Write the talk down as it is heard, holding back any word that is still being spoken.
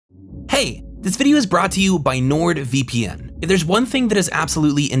Hey, this video is brought to you by NordVPN. If there's one thing that is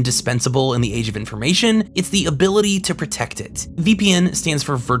absolutely indispensable in the age of information, it's the ability to protect it. VPN stands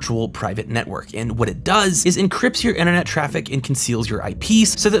for Virtual Private Network, and what it does is encrypts your internet traffic and conceals your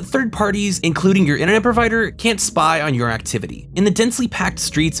IPs so that third parties, including your internet provider, can't spy on your activity. In the densely packed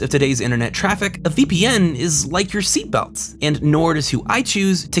streets of today's internet traffic, a VPN is like your seatbelt, and Nord is who I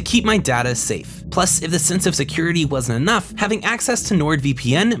choose to keep my data safe. Plus, if the sense of security wasn't enough, having access to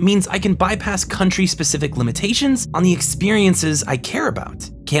NordVPN means I can bypass country-specific limitations on the experiences I care about.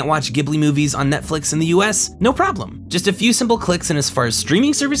 Can't watch Ghibli movies on Netflix in the US? No problem. Just a few simple clicks, and as far as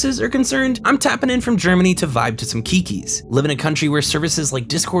streaming services are concerned, I'm tapping in from Germany to vibe to some Kikis. Live in a country where services like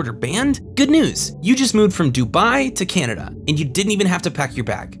Discord are banned? Good news, you just moved from Dubai to Canada, and you didn't even have to pack your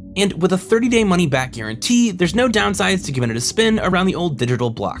bag. And with a 30-day money-back guarantee, there's no downsides to giving it a spin around the old digital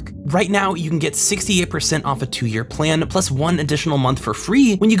block. Right now, you can get 68% off a 2-year plan, plus 1 additional month for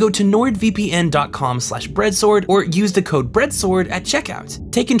free when you go to nordvpn.com/breadsword or use the code BREADSWORD at checkout.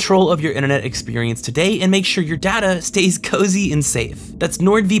 Take control of your internet experience today and make sure your data stays cozy and safe. That's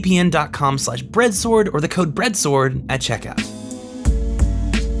nordvpn.com/breadsword or the code BREADSWORD at checkout.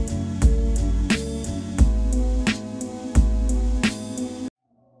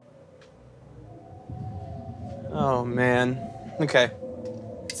 Oh man, okay.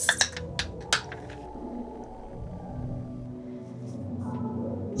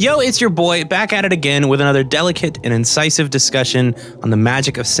 Yo, it's your boy, back at it again with another delicate and incisive discussion on the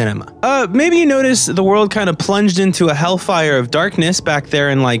magic of cinema. Maybe you noticed the world kind of plunged into a hellfire of darkness back there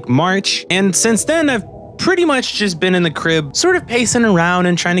in like March, and since then I've pretty much just been in the crib, sort of pacing around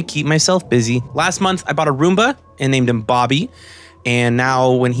and trying to keep myself busy. Last month I bought a Roomba and named him Bobby, and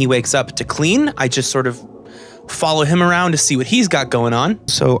now when he wakes up to clean, I just sort of follow him around to see what he's got going on.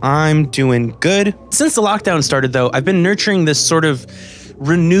 So I'm doing good. Since the lockdown started though, I've been nurturing this sort of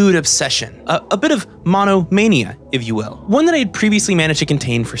renewed obsession, a bit of monomania, if you will. One that I had previously managed to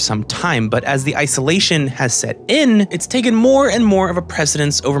contain for some time, but as the isolation has set in, it's taken more and more of a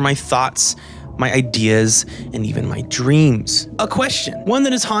precedence over my thoughts, my ideas, and even my dreams. A question, one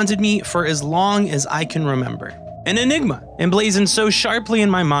that has haunted me for as long as I can remember. An enigma, emblazoned so sharply in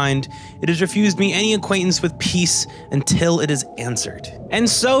my mind, it has refused me any acquaintance with peace until it is answered. And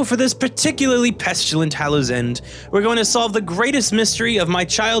so, for this particularly pestilent Hallow's End, we're going to solve the greatest mystery of my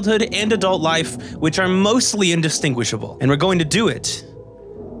childhood and adult life, which are mostly indistinguishable. And we're going to do it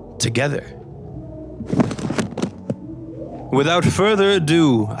together. Without further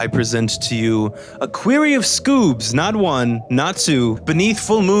ado, I present to you a query of Scoobs, not one, not two. Beneath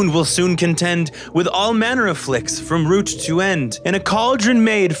full moon will soon contend with all manner of flicks from root to end. And a cauldron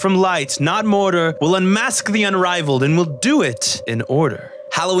made from light, not mortar, will unmask the unrivaled and will do it in order.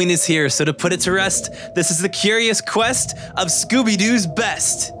 Halloween is here, so to put it to rest, this is the curious quest of Scooby-Doo's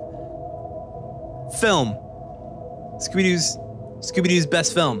best film. Scooby-Doo's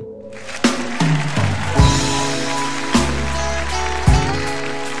best film.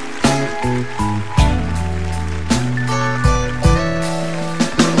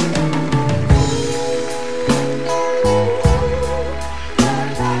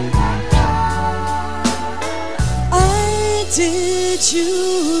 Did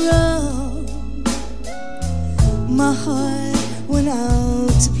you wrong? My heart went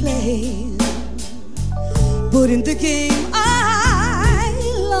out to play, but in the game I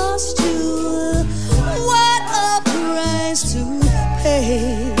lost you. What a price to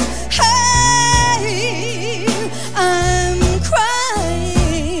pay. Hey, I'm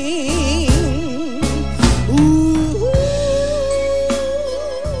crying. Ooh.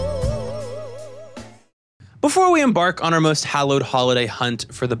 Before we embark on our most hallowed holiday hunt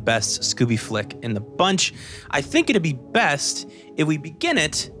for the best Scooby flick in the bunch, I think it'd be best if we begin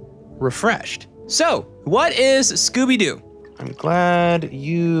it refreshed. So, what is Scooby-Doo? I'm glad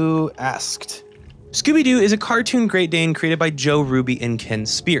you asked. Scooby-Doo is a cartoon Great Dane created by Joe Ruby and Ken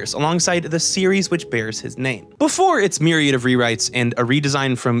Spears, alongside the series which bears his name. Before its myriad of rewrites and a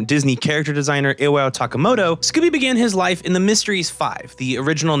redesign from Disney character designer Iwao Takamoto, Scooby began his life in the Mysteries 5, the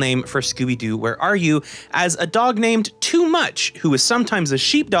original name for Scooby-Doo Where Are You, as a dog named Too Much, who was sometimes a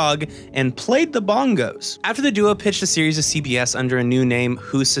sheepdog and played the bongos. After the duo pitched a series to CBS under a new name,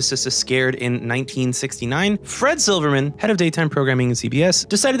 Who's Sississa Scared, in 1969, Fred Silverman, head of daytime programming at CBS,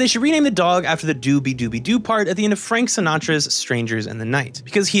 decided they should rename the dog after the Dooby-Dooby-Doo part at the end of Frank Sinatra's Strangers in the Night,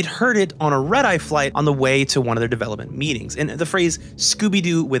 because he'd heard it on a red-eye flight on the way to one of their development meetings, and the phrase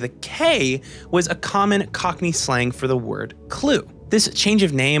Scooby-Doo with a K was a common Cockney slang for the word clue. This change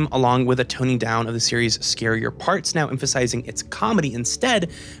of name, along with a toning down of the series' scarier parts, now emphasizing its comedy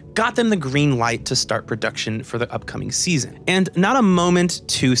instead, got them the green light to start production for the upcoming season. And not a moment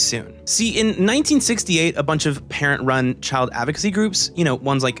too soon. See, in 1968, a bunch of parent-run child advocacy groups,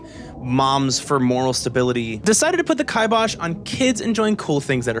 ones like Moms for Moral Stability, decided to put the kibosh on kids enjoying cool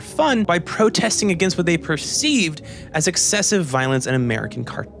things that are fun by protesting against what they perceived as excessive violence in American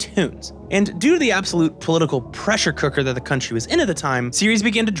cartoons. And due to the absolute political pressure cooker that the country was in at the time, series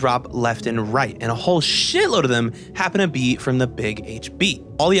began to drop left and right, and a whole shitload of them happened to be from the big HB.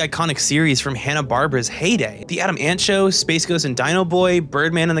 All the iconic series from Hanna-Barbera's heyday: The Adam Ant Show, Space Ghost and Dino Boy,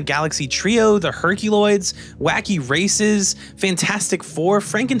 Birdman and the Galaxy Trio, The Herculoids, Wacky Races, Fantastic Four,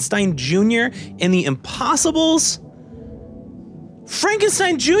 Frankenstein Jr., and The Impossibles.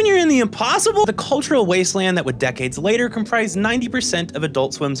 Frankenstein Jr. and The Impossible? The cultural wasteland that would decades later comprise 90% of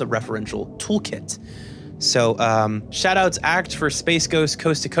Adult Swim's referential toolkit. So, shoutouts act for Space Ghost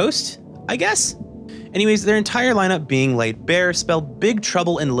Coast to Coast, I guess? Anyways, their entire lineup being laid bare spelled big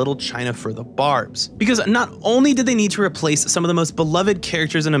trouble in Little China for the Barbs. Because not only did they need to replace some of the most beloved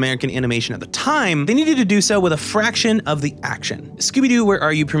characters in American animation at the time, they needed to do so with a fraction of the action. Scooby-Doo, Where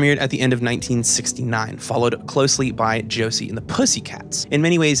Are You premiered at the end of 1969, followed closely by Josie and the Pussycats. In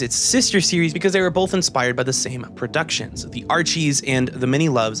many ways, it's sister series because they were both inspired by the same productions, the Archies and The Many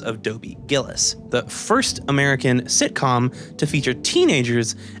Loves of Dobie Gillis, the first American sitcom to feature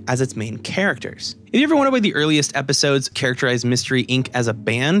teenagers as its main characters. If you ever wondered why the earliest episodes characterized Mystery Inc. as a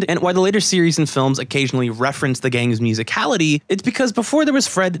band, and why the later series and films occasionally reference the gang's musicality, it's because before there was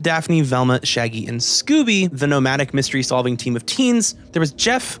Fred, Daphne, Velma, Shaggy, and Scooby, the nomadic mystery-solving team of teens, there was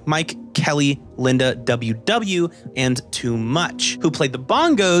Jeff, Mike, Kelly, Linda, WW, and Too Much, who played the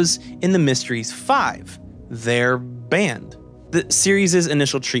bongos in the Mysteries 5, their band. The series'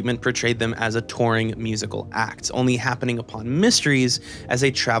 initial treatment portrayed them as a touring musical act, only happening upon Mysteries as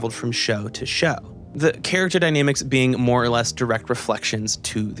they traveled from show to show. The character dynamics being more or less direct reflections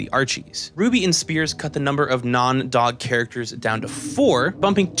to the Archies. Ruby and Spears cut the number of non-dog characters down to 4,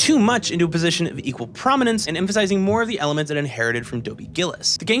 bumping Too Much into a position of equal prominence and emphasizing more of the elements it inherited from Dobie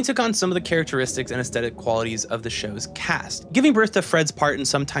Gillis. The gang took on some of the characteristics and aesthetic qualities of the show's cast, giving birth to Fred's part and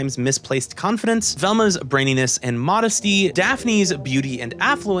sometimes misplaced confidence, Velma's braininess and modesty, Daphne's beauty and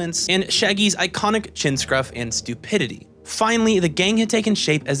affluence, and Shaggy's iconic chin scruff and stupidity. Finally, the gang had taken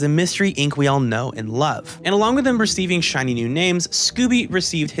shape as the Mystery Inc. we all know and love. And along with them receiving shiny new names, Scooby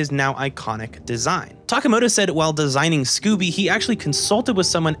received his now iconic design. Takamoto said while designing Scooby, he actually consulted with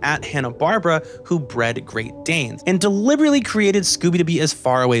someone at Hanna-Barbera who bred Great Danes, and deliberately created Scooby to be as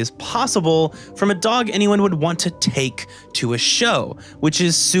far away as possible from a dog anyone would want to take to a show, which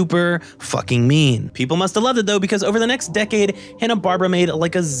is super fucking mean. People must have loved it though, because over the next decade, Hanna-Barbera made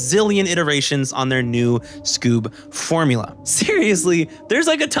like a zillion iterations on their new Scoob formula. Seriously, there's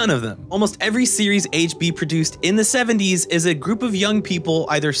like a ton of them. Almost every series HB produced in the 70s is a group of young people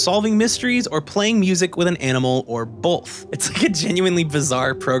either solving mysteries or playing music with an animal or both. It's like a genuinely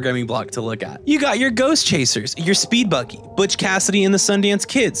bizarre programming block to look at. You got your Ghost Chasers, your Speed Buggy, Butch Cassidy and the Sundance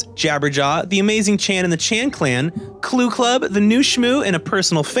Kids, Jabberjaw, the Amazing Chan and the Chan Clan, Clue Club, the New Shmoo, and a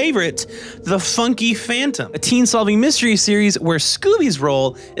personal favorite, the Funky Phantom, a teen-solving mystery series where Scooby's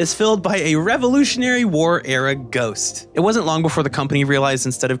role is filled by a Revolutionary War-era ghost. It wasn't long before the company realized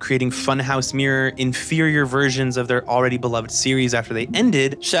instead of creating Funhouse Mirror inferior versions of their already beloved series after they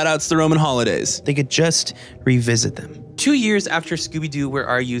ended, shoutouts to Roman Holidays, they could just revisit them. 2 years after Scooby-Doo Where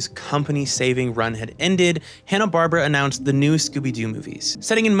Are You's company-saving run had ended, Hanna-Barbera announced the new Scooby-Doo movies,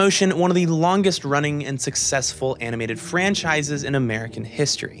 setting in motion one of the longest-running and successful animated franchises in American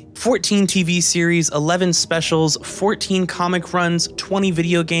history. 14 TV series, 11 specials, 14 comic runs, 20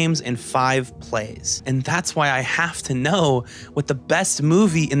 video games, and 5 plays. And that's why I have to know what the best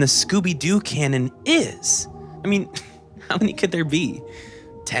movie in the Scooby-Doo canon is. I mean, how many could there be?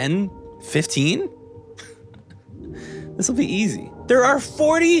 10? 15? This will be easy. There are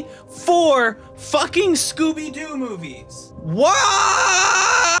 44 fucking Scooby-Doo movies. What?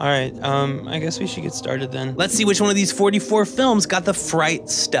 All right, I guess we should get started then. Let's see which one of these 44 films got the fright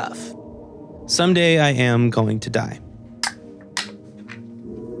stuff. Someday I am going to die.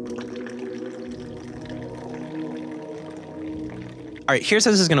 All right, here's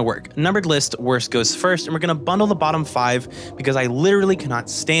how this is gonna work. Numbered list, worst goes first, and we're gonna bundle the bottom 5 because I literally cannot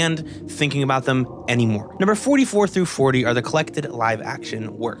stand thinking about them anymore. Number 44 through 40 are the collected live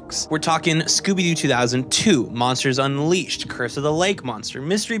action works. We're talking Scooby-Doo 2002, Monsters Unleashed, Curse of the Lake Monster,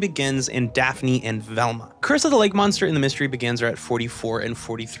 Mystery Begins, and Daphne and Velma. Curse of the Lake Monster and The Mystery Begins are at 44 and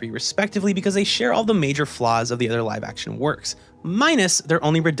 43 respectively because they share all the major flaws of the other live action works. minus their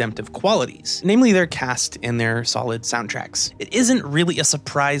only redemptive qualities, namely their cast and their solid soundtracks. It isn't really a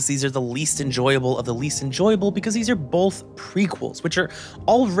surprise these are the least enjoyable of the least enjoyable because these are both prequels, which are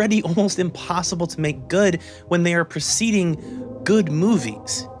already almost impossible to make good when they are preceding good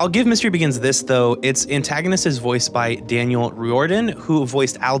movies. I'll give Mystery Begins this though, its antagonist is voiced by Daniel Riordan, who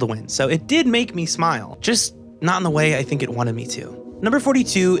voiced Alduin, so it did make me smile, just not in the way I think it wanted me to. Number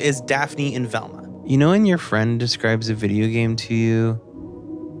 42 is Daphne and Velma. You know when your friend describes a video game to you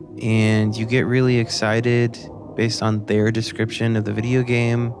and you get really excited based on their description of the video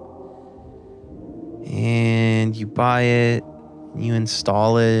game and you buy it, you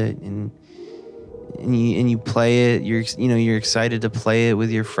install it and you play it, you're excited to play it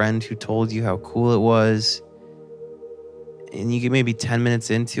with your friend who told you how cool it was, and you get maybe 10 minutes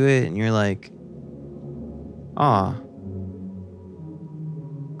into it and you're like, "Aw,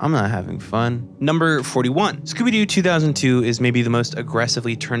 I'm not having fun." Number 41. Scooby-Doo 2002 is maybe the most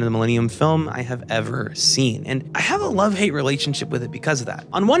aggressively turn of the millennium film I have ever seen, and I have a love-hate relationship with it because of that.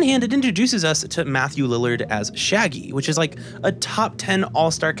 On one hand, it introduces us to Matthew Lillard as Shaggy, which is like a top 10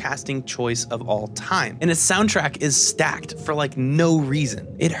 all-star casting choice of all time, and its soundtrack is stacked for like no reason.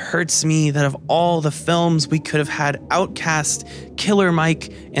 It hurts me that of all the films we could have had Outkast, Killer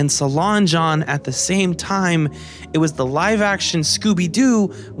Mike, and Solange on at the same time, it was the live-action Scooby-Doo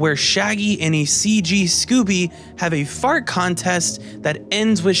where Shaggy and a CG Scooby have a fart contest that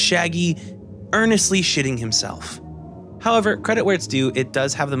ends with Shaggy earnestly shitting himself. However, credit where it's due, it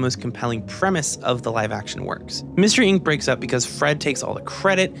does have the most compelling premise of the live-action works. Mystery Inc. breaks up because Fred takes all the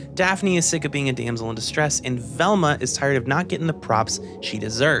credit, Daphne is sick of being a damsel in distress, and Velma is tired of not getting the props she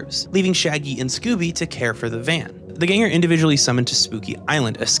deserves, leaving Shaggy and Scooby to care for the van. The gang are individually summoned to Spooky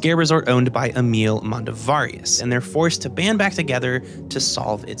Island, a scare resort owned by Emil Mondavarius, and they're forced to band back together to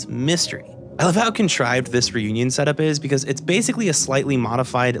solve its mystery. I love how contrived this reunion setup is because it's basically a slightly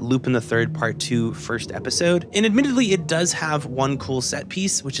modified Lupin the Third Part 2 first episode, and admittedly it does have one cool set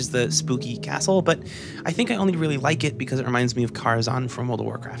piece, which is the spooky castle, but I think I only really like it because it reminds me of Karazhan from World of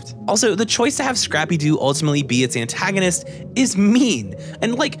Warcraft. Also, the choice to have Scrappy-Doo ultimately be its antagonist is mean,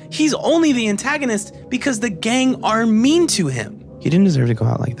 and like, he's only the antagonist because the gang are mean to him. He didn't deserve to go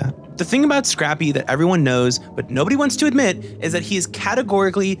out like that. The thing about Scrappy that everyone knows, but nobody wants to admit, is that he is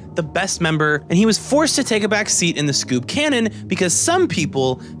categorically the best member, and he was forced to take a back seat in the Scoob canon because some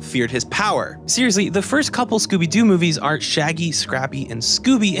people feared his power. Seriously, the first couple Scooby-Doo movies are Shaggy, Scrappy, and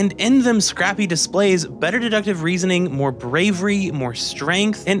Scooby, and in them Scrappy displays better deductive reasoning, more bravery, more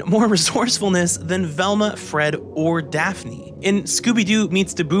strength, and more resourcefulness than Velma, Fred, or Daphne. In Scooby-Doo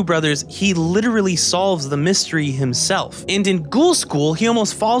Meets the Boo Brothers, he literally solves the mystery himself. And in Ghoul School, he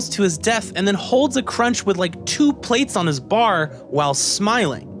almost falls to his death and then holds a crunch with like 2 plates on his bar while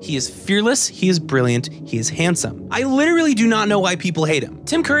smiling. He is fearless, he is brilliant, he is handsome. I literally do not know why people hate him.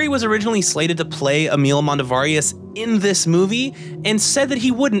 Tim Curry was originally slated to play Emil Mondavarius in this movie and said that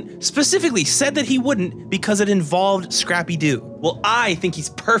he wouldn't, specifically said that he wouldn't because it involved Scrappy-Doo. Well, I think he's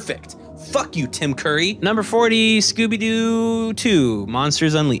perfect. Fuck you, Tim Curry. Number 40, Scooby-Doo 2,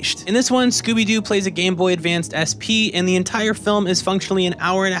 Monsters Unleashed. In this one, Scooby-Doo plays a Game Boy Advanced SP, and the entire film is functionally an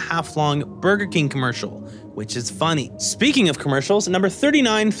hour-and-a-half long Burger King commercial, which is funny. Speaking of commercials, number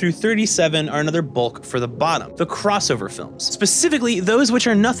 39 through 37 are another bulk for the bottom, the crossover films. Specifically, those which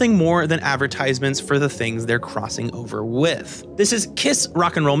are nothing more than advertisements for the things they're crossing over with. This is Kiss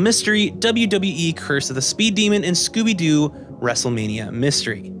Rock and Roll Mystery, WWE Curse of the Speed Demon, and Scooby-Doo WrestleMania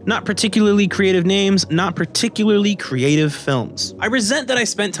Mystery. Not particularly creative names, not particularly creative films. I resent that I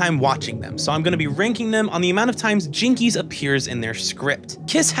spent time watching them, so I'm gonna be ranking them on the amount of times Jinkies appears in their script.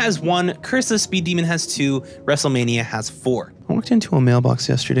 Kiss has 1, Curse of the Speed Demon has 2, WrestleMania has 4. I walked into a mailbox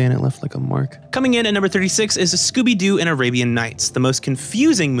yesterday and it left like a mark. Coming in at number 36 is Scooby-Doo and Arabian Nights, the most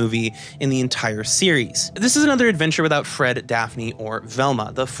confusing movie in the entire series. This is another adventure without Fred, Daphne, or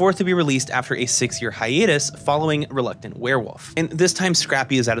Velma, the 4th to be released after a 6-year hiatus following Reluctant Werewolf. And this time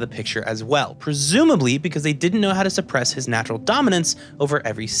Scrappy is out of the picture as well, presumably because they didn't know how to suppress his natural dominance over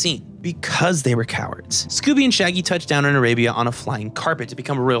every scene. Because they were cowards. Scooby and Shaggy touch down in Arabia on a flying carpet to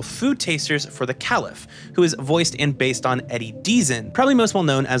become royal food tasters for the Caliph, who is voiced and based on Eddie Deason, probably most well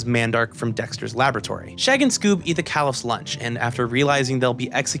known as Mandark from Dexter's Laboratory. Shag and Scoob eat the Caliph's lunch, and after realizing they'll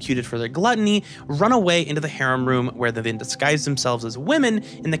be executed for their gluttony, run away into the harem room where they then disguise themselves as women,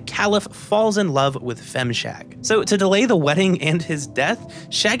 and the Caliph falls in love with Femshag. So to delay the wedding and his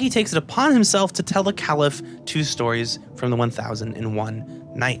death, Shaggy takes it upon himself to tell the Caliph 2 stories from the 1001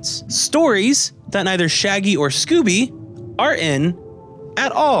 Nights. Stories that neither Shaggy or Scooby are in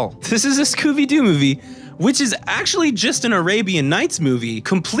at all. This is a Scooby-Doo movie which is actually just an Arabian Nights movie,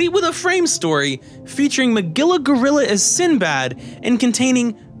 complete with a frame story featuring Magilla Gorilla as Sinbad and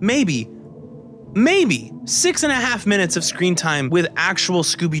containing maybe 6.5 minutes of screen time with actual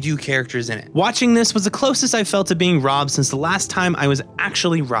Scooby-Doo characters in it. Watching this was the closest I felt to being robbed since the last time I was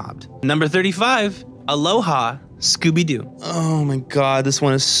actually robbed. Number 35, Aloha, Scooby-Doo. Oh my god, this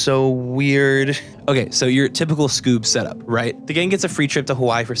one is so weird. Okay, so your typical Scoob setup, right? The gang gets a free trip to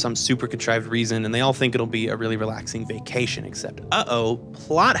Hawaii for some super contrived reason, and they all think it'll be a really relaxing vacation, except,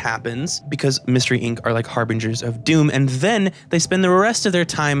 plot happens because Mystery Inc. are like harbingers of doom, and then they spend the rest of their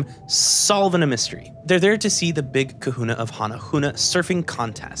time solving a mystery. They're there to see the big kahuna of Hanahuna surfing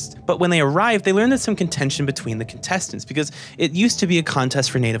contest. But when they arrive, they learn there's some contention between the contestants because it used to be a contest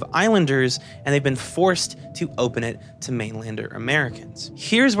for Native Islanders, and they've been forced to open it to mainlander Americans.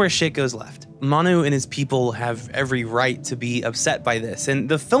 Here's where shit goes left. Manu and his people have every right to be upset by this, and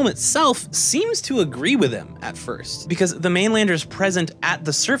the film itself seems to agree with him at first, because the mainlanders present at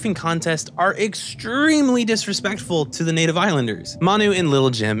the surfing contest are extremely disrespectful to the Native Islanders, Manu and Little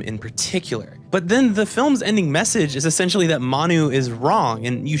Jim in particular. But then the film's ending message is essentially that Manu is wrong,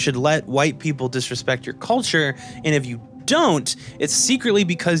 and you should let white people disrespect your culture, and if you don't, it's secretly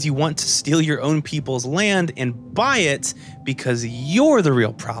because you want to steal your own people's land and buy it because you're the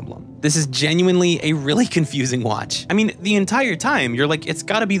real problem. This is genuinely a really confusing watch. I mean, the entire time, you're like, it's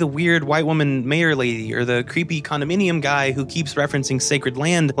gotta be the weird white woman mayor lady or the creepy condominium guy who keeps referencing sacred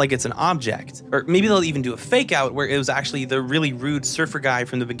land like it's an object. Or maybe they'll even do a fake out where it was actually the really rude surfer guy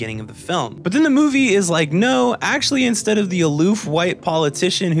from the beginning of the film. But then the movie is like, no, actually, instead of the aloof white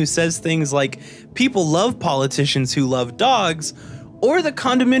politician who says things like, people love politicians who love dogs, or the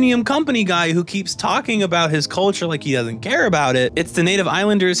condominium company guy who keeps talking about his culture like he doesn't care about it, it's the Native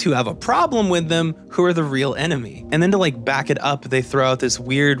Islanders who have a problem with them who are the real enemy. And then to like back it up, they throw out this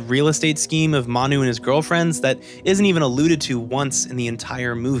weird real estate scheme of Manu and his girlfriends that isn't even alluded to once in the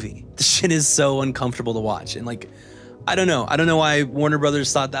entire movie. The shit is so uncomfortable to watch, and like, I don't know why Warner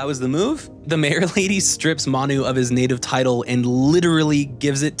Brothers thought that was the move. The mayor lady strips Manu of his native title and literally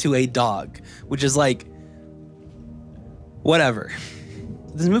gives it to a dog, which is like, whatever.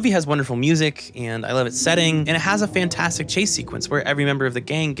 This movie has wonderful music, and I love its setting, and it has a fantastic chase sequence where every member of the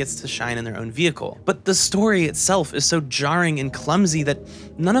gang gets to shine in their own vehicle. But the story itself is so jarring and clumsy that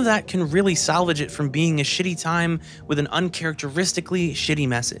none of that can really salvage it from being a shitty time with an uncharacteristically shitty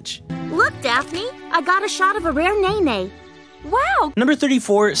message. Look, Daphne, I got a shot of a rare nene. Wow! Number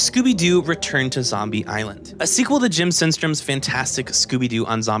 34, Scooby-Doo Return to Zombie Island. A sequel to Jim Synstrom's fantastic Scooby-Doo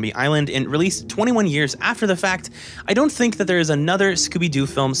on Zombie Island and released 21 years after the fact, I don't think that there is another Scooby-Doo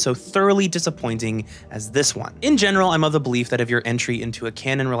film so thoroughly disappointing as this one. In general, I'm of the belief that if your entry into a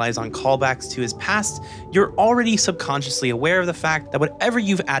canon relies on callbacks to his past, you're already subconsciously aware of the fact that whatever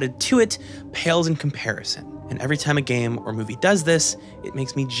you've added to it pales in comparison. And every time a game or movie does this, it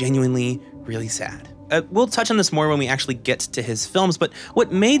makes me genuinely really sad. We'll touch on this more when we actually get to his films, but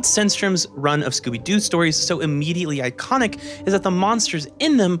what made Synstrom's run of Scooby-Doo stories so immediately iconic is that the monsters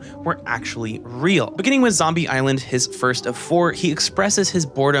in them were actually real. Beginning with Zombie Island, his first of 4, he expresses his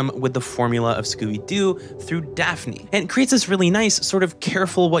boredom with the formula of Scooby-Doo through Daphne, and creates this really nice, sort of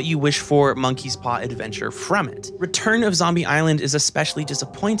careful what you wish for monkey's paw adventure from it. Return of Zombie Island is especially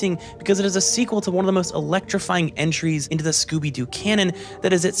disappointing because it is a sequel to one of the most electrifying entries into the Scooby-Doo canon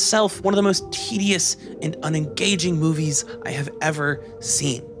that is itself one of the most tedious and unengaging movies I have ever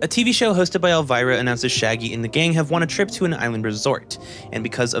seen. A TV show hosted by Elvira announces Shaggy and the gang have won a trip to an island resort, and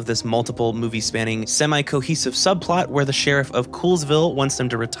because of this multiple movie-spanning, semi-cohesive subplot where the sheriff of Coolsville wants them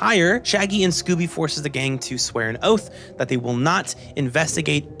to retire, Shaggy and Scooby forces the gang to swear an oath that they will not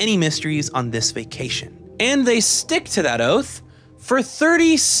investigate any mysteries on this vacation. And they stick to that oath for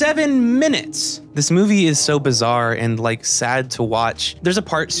 37 minutes. This movie is so bizarre and like sad to watch. There's a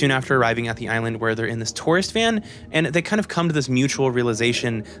part soon after arriving at the island where they're in this tourist van and they kind of come to this mutual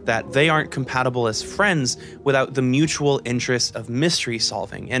realization that they aren't compatible as friends without the mutual interest of mystery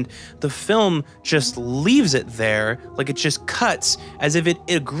solving. And the film just leaves it there, like it just cuts as if it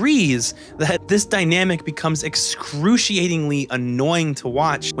agrees that this dynamic becomes excruciatingly annoying to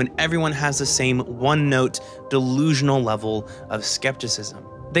watch when everyone has the same one-note delusional level of skepticism.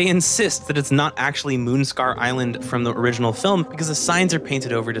 They insist that it's not actually Moonscar Island from the original film because the signs are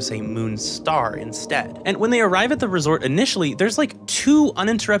painted over to say Moonstar instead. And when they arrive at the resort initially, there's like 2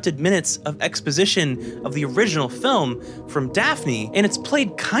 uninterrupted minutes of exposition of the original film from Daphne, and it's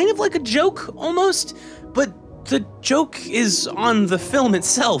played kind of like a joke almost, but the joke is on the film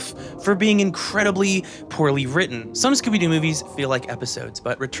itself for being incredibly poorly written. Some Scooby-Doo movies feel like episodes,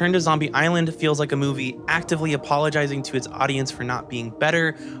 but Return to Zombie Island feels like a movie actively apologizing to its audience for not being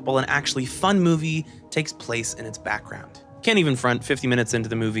better, while an actually fun movie takes place in its background. Can't even front, 50 minutes into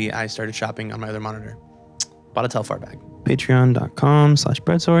the movie, I started shopping on my other monitor. Bought a Telfar bag.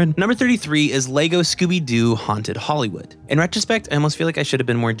 Patreon.com/BREADSWORD. Number 33 is Lego Scooby-Doo Haunted Hollywood. In retrospect, I almost feel like I should have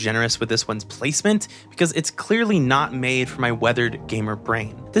been more generous with this one's placement because it's clearly not made for my weathered gamer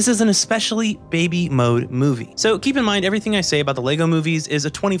brain. This is an especially baby mode movie. So keep in mind, everything I say about the Lego movies is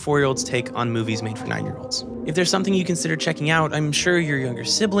a 24-year-old's take on movies made for 9-year-olds. If there's something you consider checking out, I'm sure your younger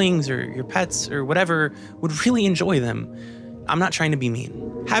siblings or your pets or whatever would really enjoy them. I'm not trying to be mean.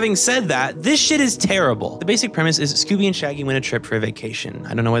 Having said that, this shit is terrible. The basic premise is Scooby and Shaggy win a trip for a vacation.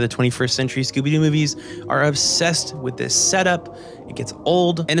 I don't know why the 21st century Scooby-Doo movies are obsessed with this setup. It gets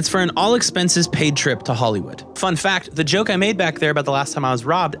old, and it's for an all-expenses paid trip to Hollywood. Fun fact, the joke I made back there about the last time I was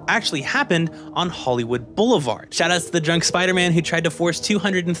robbed actually happened on Hollywood Boulevard. Shoutouts to the drunk Spider-Man who tried to force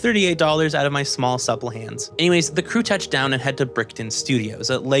 $238 out of my small, supple hands. Anyways, the crew touched down and head to Brickton Studios,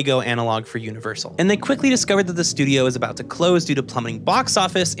 a Lego analog for Universal. And they quickly discovered that the studio is about to close due to plummeting box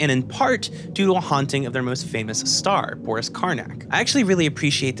office and in part due to a haunting of their most famous star, Boris Karnak. I actually really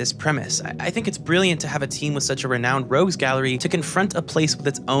appreciate this premise. I think it's brilliant to have a team with such a renowned rogues gallery to confront a place with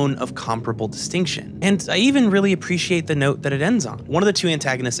its own of comparable distinction. And I even really appreciate the note that it ends on. One of the two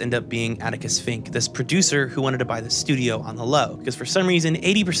antagonists end up being Atticus Fink, this producer who wanted to buy the studio on the low, because for some reason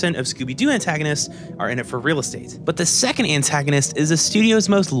 80% of Scooby-Doo antagonists are in it for real estate. But the second antagonist is the studio's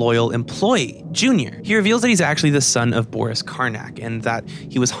most loyal employee, Junior. He reveals that he's actually the son of Boris Karnak and that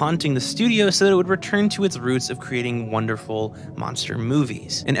he was haunting the studio so that it would return to its roots of creating wonderful monster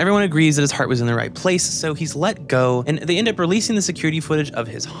movies. And everyone agrees that his heart was in the right place, so he's let go, and they end up releasing the security footage of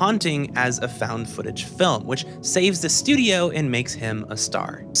his haunting as a found footage film, which saves the studio and makes him a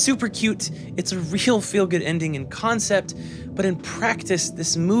star. Super cute, it's a real feel-good ending in concept, but in practice,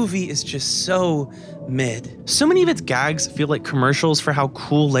 this movie is just so mid. So many of its gags feel like commercials for how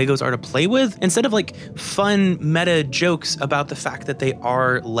cool Legos are to play with, instead of like fun meta jokes about the fact that they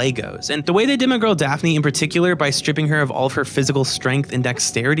are Legos. And the way they demo girl Daphne in particular by stripping her of all of her physical strength and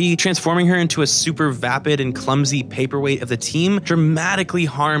dexterity, transforming her into a super vapid and clumsy paperweight of the team, dramatically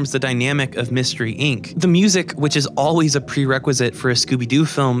harms the dynamic of Mystery Inc. The music, which is always a prerequisite for a Scooby-Doo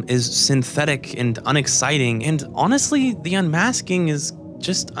film, is synthetic and unexciting, and honestly, the unmasking is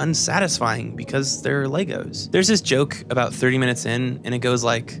just unsatisfying because they're Legos. There's this joke about 30 minutes in, and it goes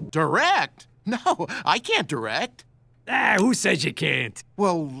like, "Direct? No, I can't direct." Who says you can't?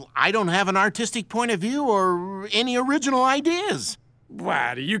 Well, I don't have an artistic point of view or any original ideas.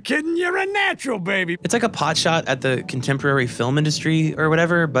 What, are you kidding? You're a natural, baby. It's like a potshot at the contemporary film industry or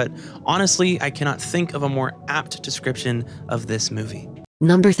whatever, but honestly, I cannot think of a more apt description of this movie.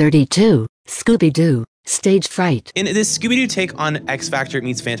 Number 32, Scooby-Doo. Stage fright. In this Scooby-Doo take on X Factor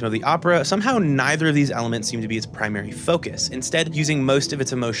meets Phantom of the Opera, somehow neither of these elements seem to be its primary focus, instead using most of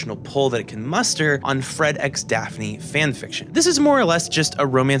its emotional pull that it can muster on Fred x Daphne fanfiction. This is more or less just a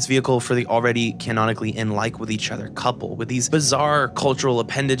romance vehicle for the already canonically in like with each other couple, with these bizarre cultural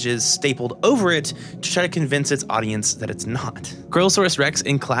appendages stapled over it to try to convince its audience that it's not. Gorilla Rex,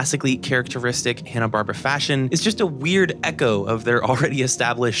 in classically characteristic Hanna-Barbera fashion, is just a weird echo of their already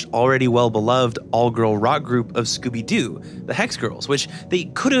established, already well-beloved all-girl rock group of Scooby-Doo, the Hex Girls, which they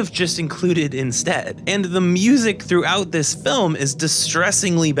could have just included instead. And the music throughout this film is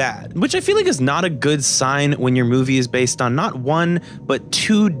distressingly bad, which I feel like is not a good sign when your movie is based on not one, but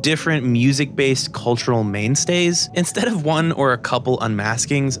two different music-based cultural mainstays. Instead of one or a couple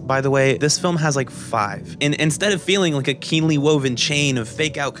unmaskings, by the way, this film has like 5. And instead of feeling like a keenly woven chain of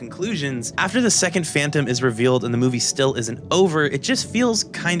fake-out conclusions, after the second Phantom is revealed and the movie still isn't over, it just feels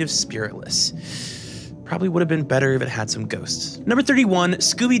kind of spiritless. Probably would have been better if it had some ghosts. Number 31,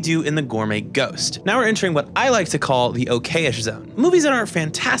 Scooby-Doo and the Gourmet Ghost. Now we're entering what I like to call the okay-ish zone. Movies that aren't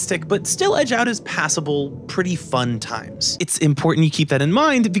fantastic, but still edge out as passable, pretty fun times. It's important you keep that in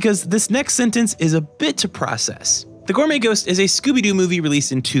mind because this next sentence is a bit to process. The Gourmet Ghost is a Scooby-Doo movie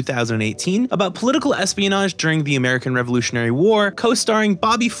released in 2018 about political espionage during the American Revolutionary War, co-starring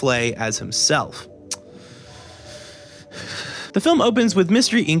Bobby Flay as himself. The film opens with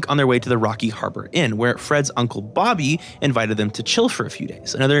Mystery Inc. on their way to the Rocky Harbor Inn, where Fred's uncle Bobby invited them to chill for a few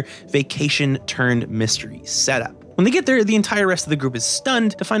days, another vacation-turned mystery setup. When When they get there, the entire rest of the group is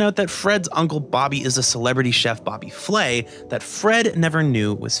stunned to find out that Fred's uncle Bobby is a celebrity chef Bobby Flay that Fred never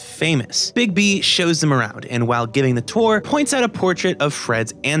knew was famous. Big B shows them around, and while giving the tour, points out a portrait of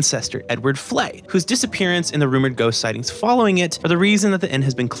Fred's ancestor, Edward Flay, whose disappearance and the rumored ghost sightings following it are the reason that the inn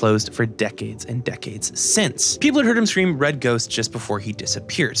has been closed for decades and decades since. People had heard him scream Red Ghost just before he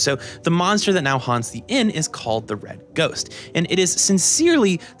disappeared, so the monster that now haunts the inn is called the Red Ghost, and it is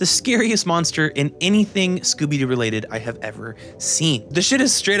sincerely the scariest monster in anything Scooby-Doo related I have ever seen. The shit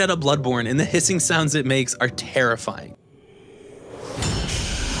is straight out of Bloodborne, and the hissing sounds it makes are terrifying.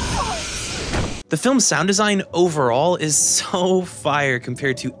 The film's sound design overall is so fire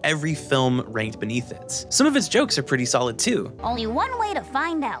compared to every film ranked beneath it. Some of its jokes are pretty solid too. Only one way to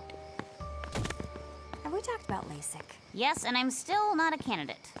find out. Have we talked about LASIK? Yes, and I'm still not a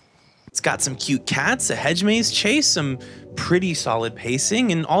candidate. It's got some cute cats, a hedge maze chase, some pretty solid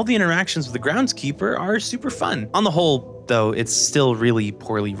pacing, and all the interactions with the groundskeeper are super fun. On the whole, though, it's still really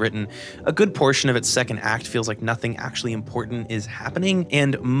poorly written. A good portion of its second act feels like nothing actually important is happening,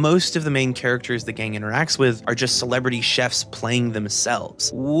 and most of the main characters the gang interacts with are just celebrity chefs playing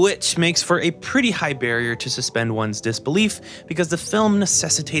themselves, which makes for a pretty high barrier to suspend one's disbelief because the film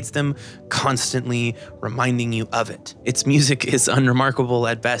necessitates them constantly reminding you of it. Its music is unremarkable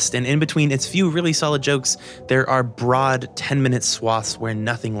at best, and in between its few really solid jokes, there are broad 10-minute swaths where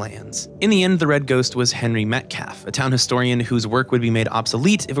nothing lands. In the end, the Red Ghost was Henry Metcalfe, a town historian whose work would be made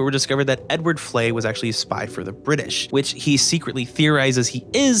obsolete if it were discovered that Edward Flay was actually a spy for the British, which he secretly theorizes he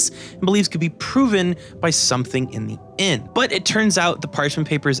is and believes could be proven by something in the inn. But it turns out the parchment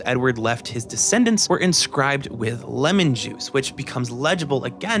papers Edward left his descendants were inscribed with lemon juice, which becomes legible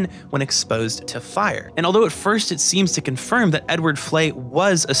again when exposed to fire. And although at first it seems to confirm that Edward Flay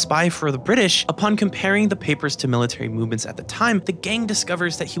was a spy for the British, upon comparing the papers to military movements at the time, the gang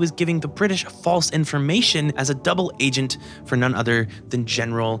discovers that he was giving the British false information as a double agent for none other than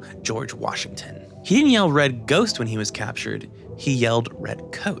General George Washington. He didn't yell Red Ghost when he was captured, he yelled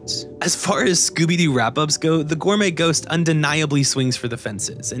Red Coats. As far as Scooby-Doo wrap-ups go, the gourmet ghost undeniably swings for the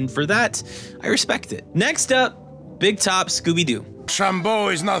fences, and for that, I respect it. Next up, Big Top Scooby-Doo.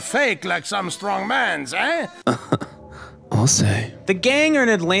 Shambo is not fake like some strong mans, eh? I'll say. The gang are in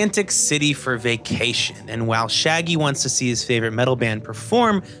Atlantic City for vacation, and while Shaggy wants to see his favorite metal band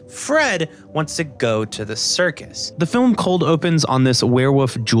perform, Fred wants to go to the circus. The film cold opens on this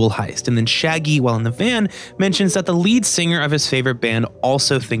werewolf jewel heist, and then Shaggy, while in the van, mentions that the lead singer of his favorite band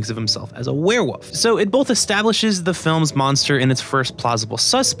also thinks of himself as a werewolf. So it both establishes the film's monster and its first plausible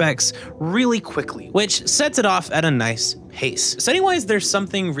suspects really quickly, which sets it off at a nice pace. Setting-wise, there's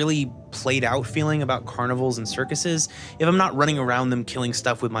something really played out feeling about carnivals and circuses if I'm not running around them killing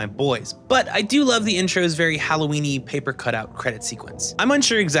stuff with my boys. But I do love the intro's very Halloween-y paper cutout credit sequence. I'm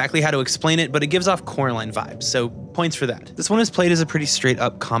unsure exactly how to explain it, but it gives off Coraline vibes, so points for that. This one is played as a pretty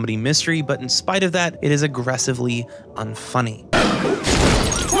straight-up comedy mystery, but in spite of that, it is aggressively unfunny.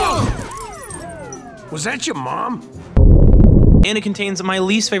 Whoa! Was that your mom? And it contains my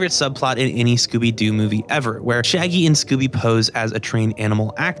least favorite subplot in any Scooby-Doo movie ever, where Shaggy and Scooby pose as a trained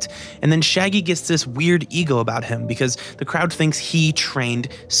animal act, and then Shaggy gets this weird ego about him because the crowd thinks he trained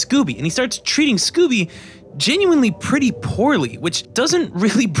Scooby, and he starts treating Scooby genuinely pretty poorly, which doesn't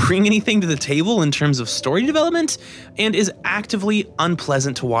really bring anything to the table in terms of story development, and is actively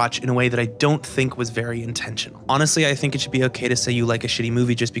unpleasant to watch in a way that I don't think was very intentional. Honestly, I think it should be okay to say you like a shitty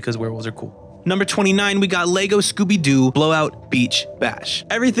movie just because werewolves are cool. Number 29, we got Lego Scooby-Doo Blowout Beach Bash.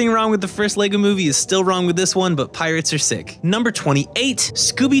 Everything wrong with the first Lego movie is still wrong with this one, but pirates are sick. Number 28,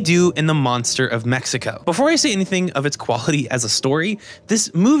 Scooby-Doo and the Monster of Mexico. Before I say anything of its quality as a story,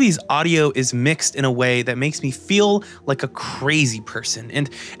 this movie's audio is mixed in a way that makes me feel like a crazy person,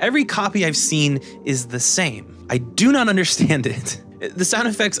 and every copy I've seen is the same. I do not understand it. The sound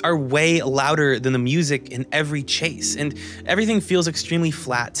effects are way louder than the music in every chase, and everything feels extremely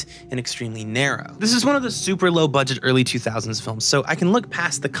flat and extremely narrow. This is one of the super low budget early 2000s films, so I can look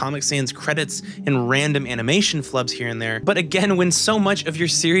past the Comic Sans credits and random animation flubs here and there, but again, when so much of your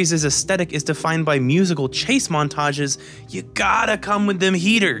series' aesthetic is defined by musical chase montages, you gotta come with them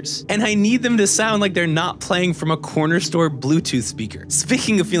heaters. And I need them to sound like they're not playing from a corner store Bluetooth speaker.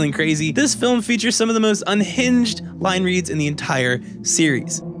 Speaking of feeling crazy, this film features some of the most unhinged line reads in the entire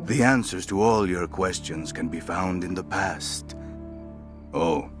series. The answers to all your questions can be found in the past.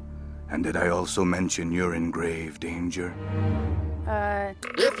 Oh, and did I also mention you're in grave danger?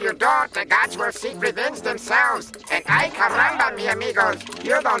 If you don't, the gods will seek revenge themselves. And ay caramba, mi amigos,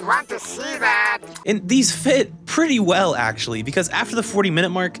 you don't want to see that. And these fit pretty well actually, because after the 40-minute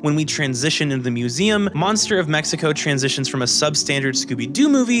mark, when we transition into the museum, Monster of Mexico transitions from a substandard Scooby-Doo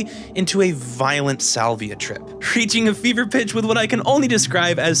movie into a violent salvia trip, reaching a fever pitch with what I can only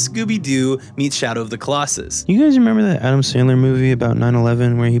describe as Scooby-Doo meets Shadow of the Colossus. You guys remember that Adam Sandler movie about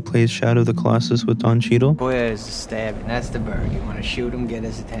 9/11 where he plays Shadow of the Colossus with Don Cheadle? Where's the stabbing? That's the bird. You want to shoot him, get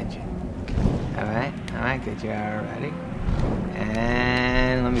his attention. All right, good job, ready?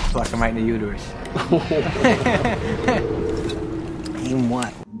 And let me pluck him right in the uterus. Aim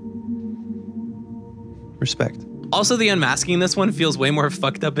what? Respect. Also, the unmasking in this one feels way more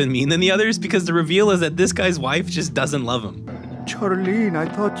fucked up and mean than the others because the reveal is that this guy's wife just doesn't love him. Charlene, I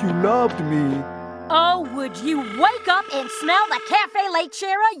thought you loved me. Oh, would you wake up and smell the cafe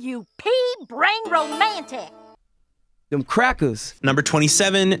lechera, you pea-brain romantic? Them crackers. Number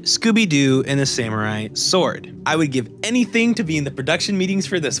 27, Scooby-Doo and the Samurai Sword. I would give anything to be in the production meetings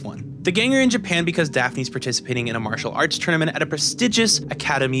for this one. The gang are in Japan because Daphne's participating in a martial arts tournament at a prestigious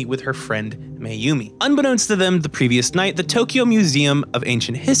academy with her friend Mayumi. Unbeknownst to them, the previous night, the Tokyo Museum of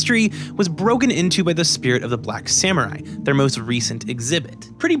Ancient History was broken into by the spirit of the Black Samurai, their most recent exhibit.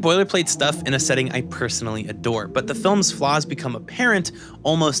 Pretty boilerplate stuff in a setting I personally adore, but the film's flaws become apparent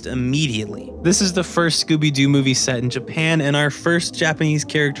almost immediately. This is the first Scooby-Doo movie set in Japan, and our first Japanese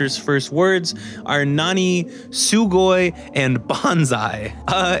character's first words are Nani, Sugoi, and Banzai.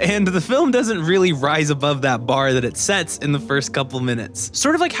 And the film doesn't really rise above that bar that it sets in the first couple minutes.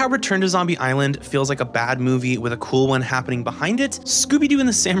 Sort of like how Return to Zombie Island feels like a bad movie with a cool one happening behind it, Scooby-Doo and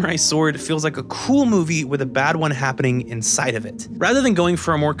the Samurai Sword feels like a cool movie with a bad one happening inside of it. Rather than going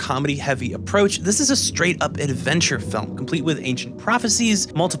for a more comedy-heavy approach, this is a straight-up adventure film, complete with ancient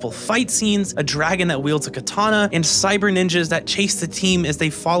prophecies, multiple fight scenes, a dragon that wields a katana, and cyber ninjas that chase the team as they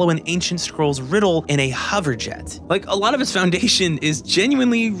follow an ancient scrolls riddle in a hoverjet. Like, a lot of its foundation is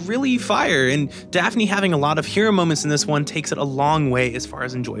genuinely really fire, and Daphne having a lot of hero moments in this one takes it a long way as far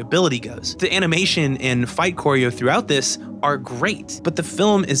as enjoyability goes. The animation and fight choreo throughout this are great, but the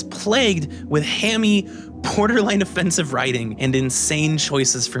film is plagued with hammy, borderline offensive writing and insane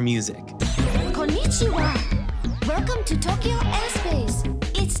choices for music. Konnichiwa. Welcome to Tokyo Airspace.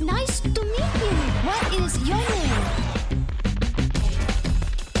 It's nice to meet you. What is your name?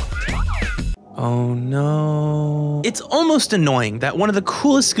 Oh no. It's almost annoying that one of the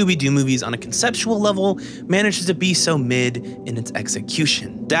coolest Scooby-Doo movies on a conceptual level manages to be so mid in its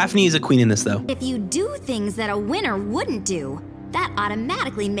execution. Daphne is a queen in this though. If you do things that a winner wouldn't do, that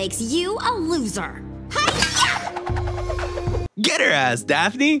automatically makes you a loser. Get her ass,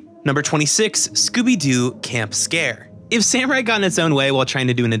 Daphne! Number 26, Scooby-Doo Camp Scare. If Samurai got in its own way while trying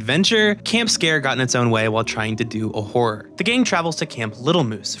to do an adventure, Camp Scare got in its own way while trying to do a horror. The gang travels to Camp Little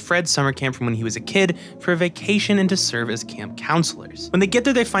Moose, Fred's summer camp from when he was a kid, for a vacation and to serve as camp counselors. When they get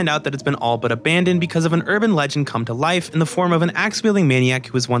there, they find out that it's been all but abandoned because of an urban legend come to life in the form of an axe-wielding maniac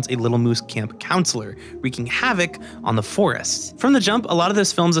who was once a Little Moose camp counselor, wreaking havoc on the forest. From the jump, a lot of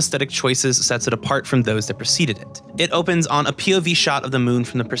this film's aesthetic choices sets it apart from those that preceded it. It opens on a POV shot of the moon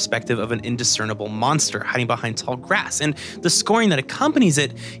from the perspective of an indiscernible monster hiding behind tall grass, and the scoring that accompanies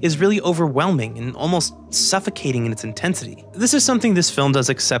it is really overwhelming and almost suffocating in its intensity. This is something this film does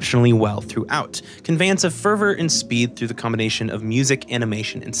exceptionally well throughout, conveyance of fervor and speed through the combination of music,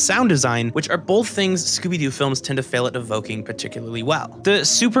 animation, and sound design, which are both things Scooby-Doo films tend to fail at evoking particularly well. The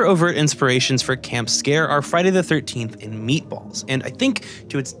super overt inspirations for Camp Scare are Friday the 13th and Meatballs, and I think,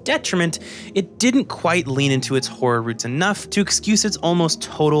 to its detriment, it didn't quite lean into its horror roots enough to excuse its almost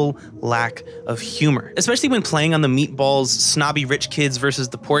total lack of humor, especially when playing on the Meatballs' snobby rich kids versus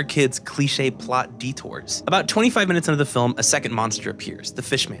the poor kids cliche plot detours. About 25 minutes into the film, a second monster appears, the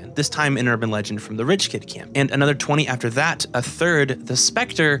Fishman, this time an urban legend from the rich kid camp. And another 20 after that, a third, the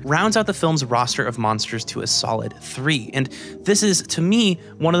Spectre, rounds out the film's roster of monsters to a solid 3. And this is, to me,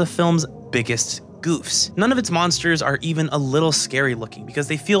 one of the film's biggest goofs. None of its monsters are even a little scary looking because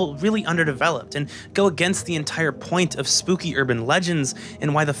they feel really underdeveloped and go against the entire point of spooky urban legends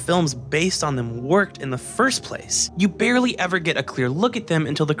and why the films based on them worked in the first place. You barely ever get a clear look at them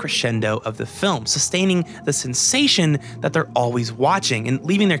until the crescendo of the film, sustaining the sensation that they're always watching and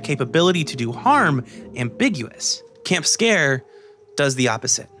leaving their capability to do harm ambiguous. Camp Scare does the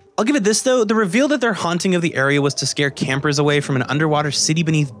opposite. I'll give it this though, the reveal that their haunting of the area was to scare campers away from an underwater city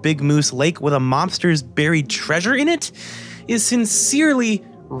beneath Big Moose Lake with a mobster's buried treasure in it is sincerely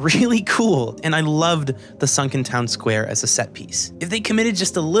really cool, and I loved the sunken town square as a set piece. If they committed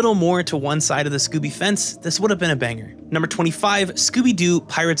just a little more to one side of the Scooby fence, this would have been a banger. Number 25, Scooby-Doo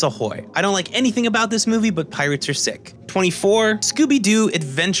Pirates Ahoy. I don't like anything about this movie, but pirates are sick. 24, Scooby-Doo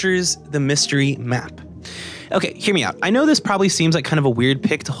Adventures the Mystery Map. Okay, hear me out. I know this probably seems like kind of a weird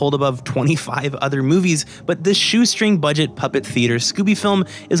pick to hold above 25 other movies, but this shoestring budget puppet theater Scooby film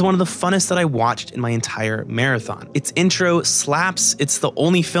is one of the funnest that I watched in my entire marathon. Its intro slaps. It's the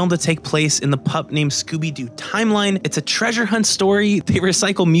only film to take place in the pup named Scooby-Doo timeline. It's a treasure hunt story. They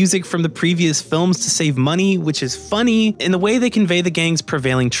recycle music from the previous films to save money, which is funny, and the way they convey the gang's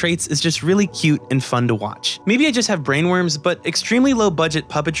prevailing traits is just really cute and fun to watch. Maybe I just have brainworms, but extremely low budget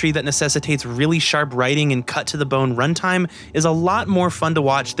puppetry that necessitates really sharp writing and cut to the bone runtime is a lot more fun to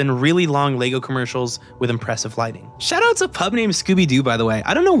watch than really long Lego commercials with impressive lighting. Shout out to a pup named Scooby-Doo, by the way.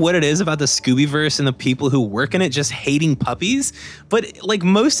 I don't know what it is about the Scoobyverse and the people who work in it just hating puppies, but like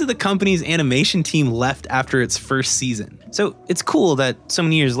most of the company's animation team left after its first season. So it's cool that so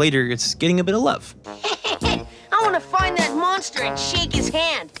many years later it's getting a bit of love. I want to find that monster and shake his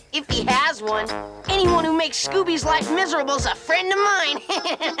hand, if he has one. Anyone who makes Scooby's life miserable is a friend of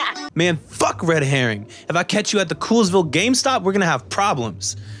mine. Man, fuck red herring. If I catch you at the Coolsville GameStop, we're gonna have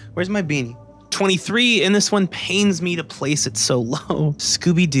problems. Where's my beanie? 23, and this one pains me to place it so low.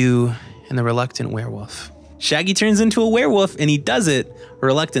 Scooby-Doo and the Reluctant Werewolf. Shaggy turns into a werewolf, and he does it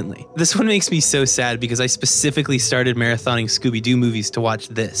reluctantly. This one makes me so sad because I specifically started marathoning Scooby-Doo movies to watch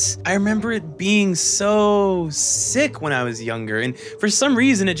this. I remember it being so sick when I was younger, and for some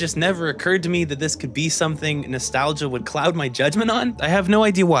reason it just never occurred to me that this could be something nostalgia would cloud my judgment on. I have no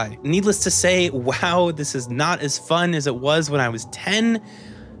idea why. Needless to say, wow, this is not as fun as it was when I was 10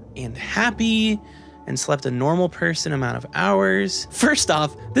 and happy and slept a normal person amount of hours. First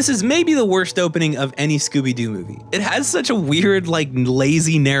off, this is maybe the worst opening of any Scooby-Doo movie. It has such a weird, like,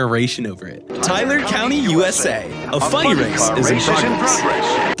 lazy narration over it. Tyler County, USA. A funny race is in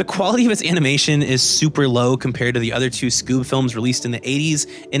progress. The quality of its animation is super low compared to the other two Scoob films released in the 80s,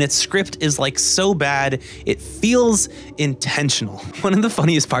 and its script is like so bad, it feels intentional. One of the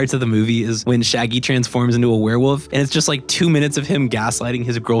funniest parts of the movie is when Shaggy transforms into a werewolf, and it's just like 2 minutes of him gaslighting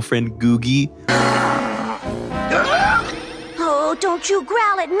his girlfriend Googie. Oh, don't you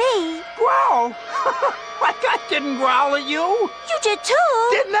growl at me. Growl? Like I didn't growl at you. You did too.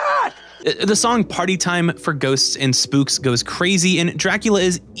 Did not. The song Party Time for Ghosts and Spooks goes crazy, and Dracula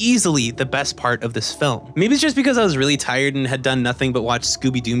is easily the best part of this film. Maybe it's just because I was really tired and had done nothing but watch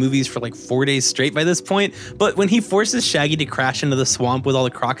Scooby-Doo movies for like 4 days straight by this point, but when he forces Shaggy to crash into the swamp with all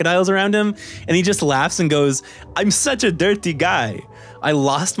the crocodiles around him, and he just laughs and goes, "I'm such a dirty guy," I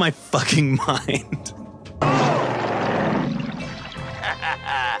lost my fucking mind.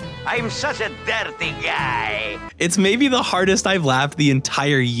 I'm such a dirty guy. It's maybe the hardest I've laughed the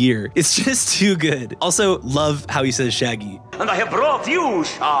entire year. It's just too good. Also, love how he says Shaggy. And I have brought you,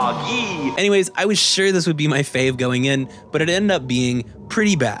 Shaggy. Anyways, I was sure this would be my fave going in, but it ended up being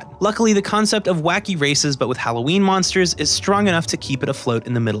pretty bad. Luckily, the concept of wacky races but with Halloween monsters is strong enough to keep it afloat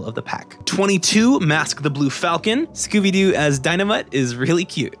in the middle of the pack. 22, Mask the Blue Falcon. Scooby-Doo as Dynamite is really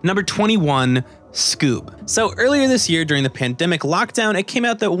cute. Number 21, Scoob. So earlier this year during the pandemic lockdown, it came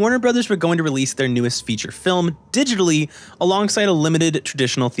out that Warner Brothers were going to release their newest feature film digitally alongside a limited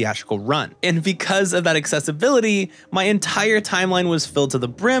traditional theatrical run. And because of that accessibility, my entire timeline was filled to the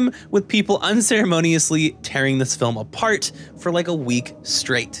brim with people unceremoniously tearing this film apart for like a week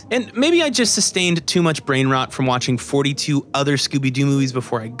straight. And maybe I just sustained too much brain rot from watching 42 other Scooby-Doo movies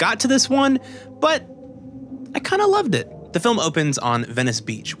before I got to this one, but I kind of loved it. The film opens on Venice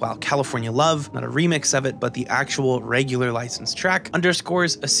Beach, while California Love, not a remix of it, but the actual regular licensed track,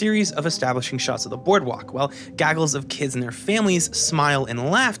 underscores a series of establishing shots of the boardwalk, while gaggles of kids and their families smile and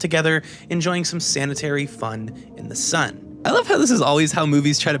laugh together, enjoying some sanitary fun in the sun. I love how this is always how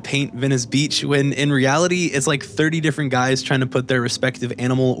movies try to paint Venice Beach, when in reality, it's like 30 different guys trying to put their respective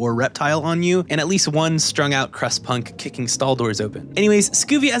animal or reptile on you, and at least one strung out crust punk kicking stall doors open. Anyways,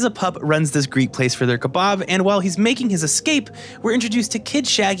 Scooby as a pup runs this Greek place for their kebab, and while he's making his escape, we're introduced to Kid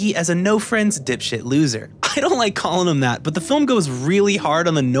Shaggy as a no-friends dipshit loser. I don't like calling him that, but the film goes really hard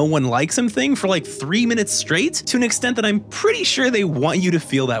on the no one likes him thing for like 3 minutes straight, to an extent that I'm pretty sure they want you to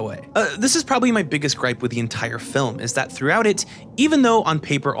feel that way. This is probably my biggest gripe with the entire film, is that throughout it, even though on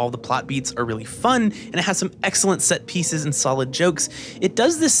paper all the plot beats are really fun and it has some excellent set pieces and solid jokes, it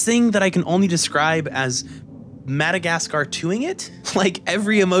does this thing that I can only describe as Madagascar 2ing it. Like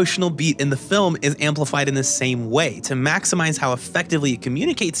every emotional beat in the film is amplified in the same way to maximize how effectively it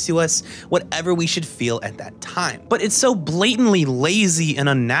communicates to us whatever we should feel at that time. But it's so blatantly lazy and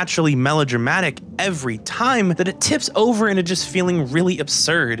unnaturally melodramatic every time that it tips over into just feeling really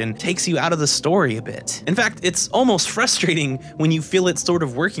absurd and takes you out of the story a bit. In fact, it's almost frustrating when you feel it sort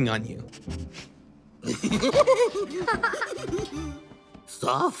of working on you.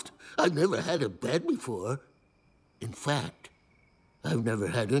 Soft? I've never had a bed before. In fact, I've never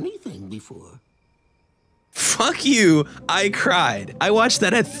had anything before. Fuck you, I cried. I watched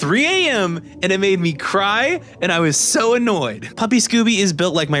that at 3 a.m. and it made me cry and I was so annoyed. Puppy Scooby is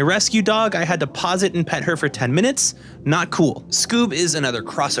built like my rescue dog. I had to pause it and pet her for 10 minutes. Not cool. Scoob is another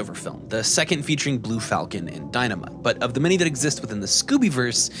crossover film, the second featuring Blue Falcon and Dynamite. But of the many that exist within the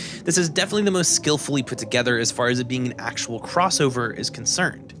Scoobyverse, this is definitely the most skillfully put together as far as it being an actual crossover is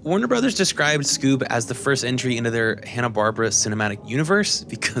concerned. Warner Brothers described Scoob as the first entry into their Hanna-Barbera cinematic universe,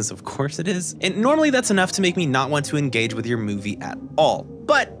 because of course it is. And normally that's enough to make me not want to engage with your movie at all.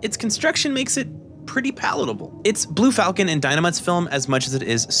 But its construction makes it pretty palatable. It's Blue Falcon and Dynamite's film as much as it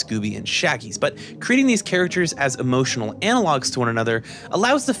is Scooby and Shaggy's, but creating these characters as emotional analogs to one another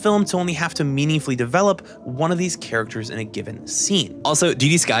allows the film to only have to meaningfully develop one of these characters in a given scene. Also, Dee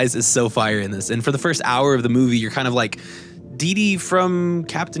Dee Skies is so fire in this, and for the first hour of the movie, you're kind of like, Dee Dee from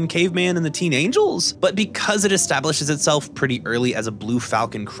Captain Caveman and the Teen Angels? But because it establishes itself pretty early as a Blue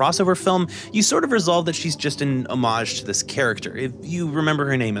Falcon crossover film, you sort of resolve that she's just an homage to this character, if you remember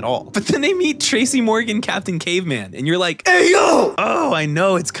her name at all. But then they meet Tracy Morgan, Captain Caveman, and you're like, hey yo! Oh, I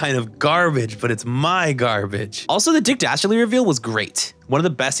know it's kind of garbage, but it's my garbage. Also, the Dick Dastardly reveal was great. One of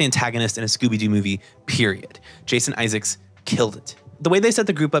the best antagonists in a Scooby-Doo movie, period. Jason Isaacs killed it. The way they set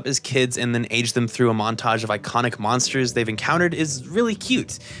the group up as kids and then age them through a montage of iconic monsters they've encountered is really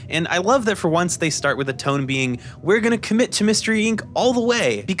cute. And I love that for once they start with a tone being, we're gonna commit to Mystery Inc. all the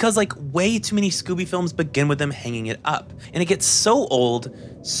way, because like way too many Scooby films begin with them hanging it up. And it gets so old,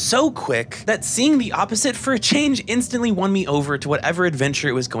 so quick, that seeing the opposite for a change instantly won me over to whatever adventure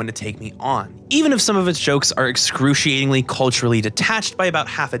it was going to take me on. Even if some of its jokes are excruciatingly culturally detached by about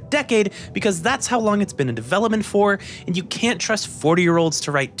half a decade, because that's how long it's been in development for, and you can't trust 40-year-olds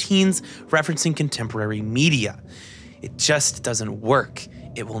to write teens referencing contemporary media. It just doesn't work.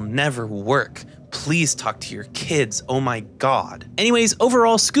 It will never work. Please talk to your kids, oh my god. Anyways,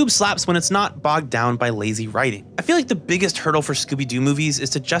 overall, Scoob slaps when it's not bogged down by lazy writing. I feel like the biggest hurdle for Scooby-Doo movies is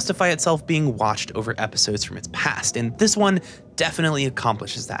to justify itself being watched over episodes from its past, and this one definitely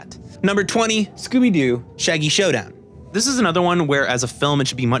accomplishes that. Number 20, Scooby-Doo Shaggy Showdown. This is another one where as a film it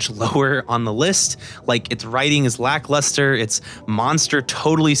should be much lower on the list. Like, its writing is lackluster, its monster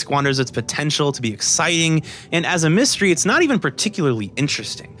totally squanders its potential to be exciting, and as a mystery it's not even particularly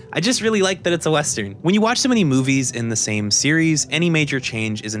interesting. I just really like that it's a Western. When you watch so many movies in the same series, any major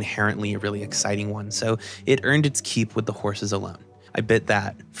change is inherently a really exciting one, so it earned its keep with the horses alone. I bit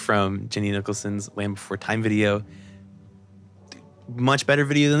that from Jenny Nicholson's Land Before Time video. Much better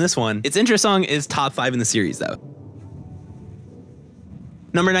video than this one. Its intro song is top 5 in the series though.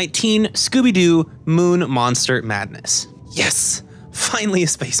 Number 19, Scooby-Doo Moon Monster Madness. Yes, finally a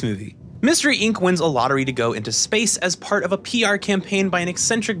space movie. Mystery Inc. wins a lottery to go into space as part of a PR campaign by an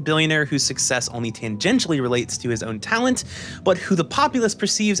eccentric billionaire whose success only tangentially relates to his own talent, but who the populace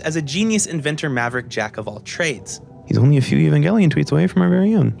perceives as a genius inventor maverick jack of all trades. He's only a few Evangelion tweets away from our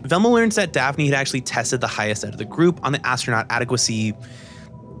very own. Velma learns that Daphne had actually tested the highest out of the group on the astronaut adequacy,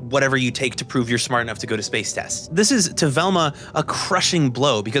 whatever you take to prove you're smart enough to go to space test. This is, to Velma, a crushing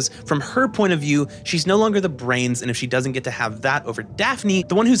blow, because from her point of view, she's no longer the brains, and if she doesn't get to have that over Daphne,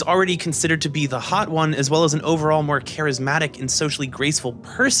 the one who's already considered to be the hot one, as well as an overall more charismatic and socially graceful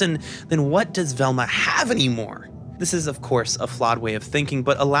person, then what does Velma have anymore? This is, of course, a flawed way of thinking,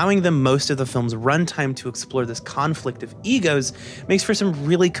 but allowing them most of the film's runtime to explore this conflict of egos makes for some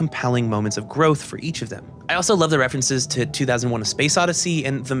really compelling moments of growth for each of them. I also love the references to 2001: A Space Odyssey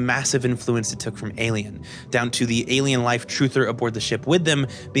and the massive influence it took from Alien, down to the alien life truther aboard the ship with them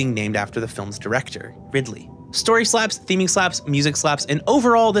being named after the film's director, Ridley. Story slaps, theming slaps, music slaps, and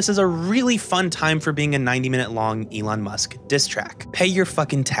overall, this is a really fun time for being a 90-minute long Elon Musk diss track. Pay your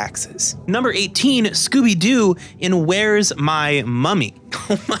fucking taxes. Number 18, Scooby-Doo in Where's My Mummy?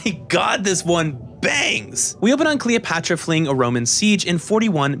 Oh my god, this one bangs! We open on Cleopatra fleeing a Roman siege in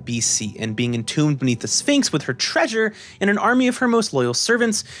 41 BC and being entombed beneath the Sphinx with her treasure and an army of her most loyal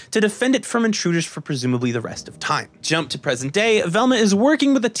servants to defend it from intruders for presumably the rest of time. Jump to present day, Velma is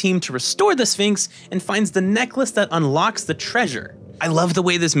working with a team to restore the Sphinx and finds the necklace that unlocks the treasure. I love the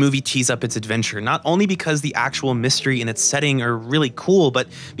way this movie tees up its adventure, not only because the actual mystery and its setting are really cool, but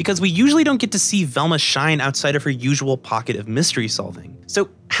because we usually don't get to see Velma shine outside of her usual pocket of mystery solving. So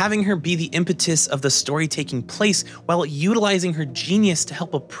having her be the impetus of the story taking place while utilizing her genius to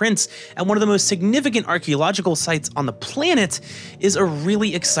help a prince at one of the most significant archaeological sites on the planet is a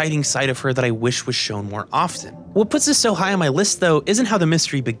really exciting side of her that I wish was shown more often. What puts this so high on my list though isn't how the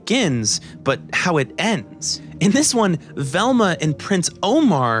mystery begins, but how it ends. In this one, Velma and Prince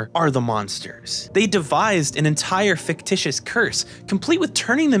Omar are the monsters. They devised an entire fictitious curse, complete with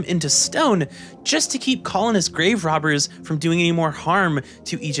turning them into stone, just to keep colonist grave robbers from doing any more harm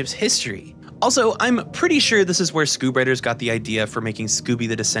to Egypt's history. Also, I'm pretty sure this is where Scoob writers got the idea for making Scooby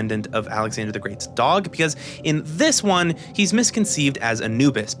the descendant of Alexander the Great's dog, because in this one, he's misconceived as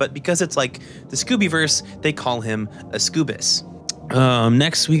Anubis, but because it's like the Scoobyverse, they call him a Scoobus.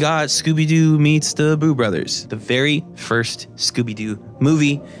 Next we got Scooby-Doo meets the Boo Brothers, the very first Scooby-Doo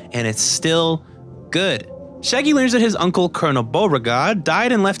movie, and it's still good. Shaggy learns that his uncle Colonel Beauregard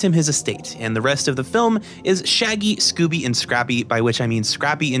died and left him his estate, and the rest of the film is Shaggy, Scooby, and Scrappy, by which I mean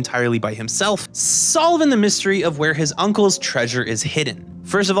Scrappy entirely by himself, solving the mystery of where his uncle's treasure is hidden.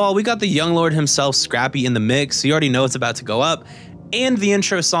 First of all, we got the young lord himself, Scrappy, in the mix, so you already know it's about to go up, and the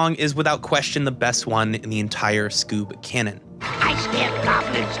intro song is without question the best one in the entire Scoob canon. I scare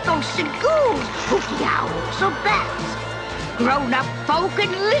goblins, ghosts, and ghouls, spooky owls, or bats. Grown-up folk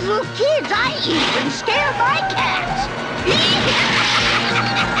and little kids, I even scare my cats.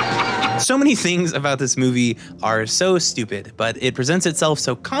 So many things about this movie are so stupid, but it presents itself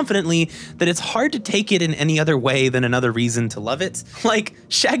so confidently that it's hard to take it in any other way than another reason to love it. Like,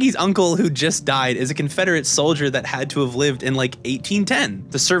 Shaggy's uncle who just died is a Confederate soldier that had to have lived in like 1810.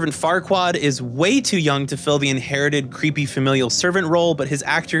 The servant Farquaad is way too young to fill the inherited creepy familial servant role, but his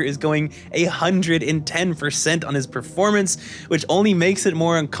actor is going 110% on his performance, which only makes it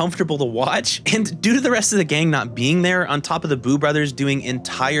more uncomfortable to watch. And due to the rest of the gang not being there, on top of the Boo Brothers doing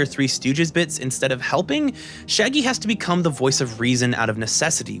entire Three Stooges bits instead of helping, Shaggy has to become the voice of reason out of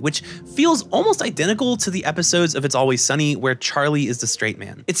necessity, which feels almost identical to the episodes of It's Always Sunny where Charlie is the straight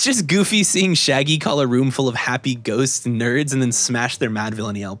man. It's just goofy seeing Shaggy call a room full of happy ghosts and nerds and then smash their Mad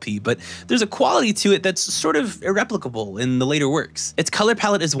Villainy LP, but there's a quality to it that's sort of irreplicable in the later works. Its color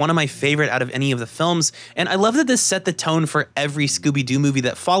palette is one of my favorite out of any of the films, and I love that this set the tone for every Scooby-Doo movie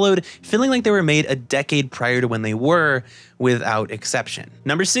that followed, feeling like they were made a decade prior to when they were, without exception.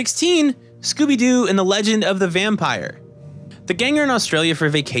 Number 16, Scooby-Doo and the Legend of the Vampire. The gang are in Australia for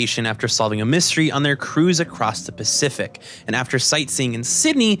vacation after solving a mystery on their cruise across the Pacific, and after sightseeing in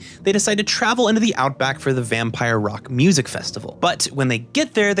Sydney, they decide to travel into the outback for the Vampire Rock Music Festival. But when they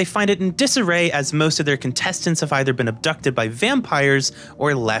get there, they find it in disarray as most of their contestants have either been abducted by vampires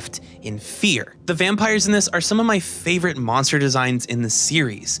or left in fear. The vampires in this are some of my favorite monster designs in the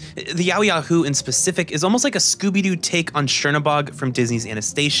series. The Yow Yahoo in specific is almost like a Scooby-Doo take on Chernabog from Disney's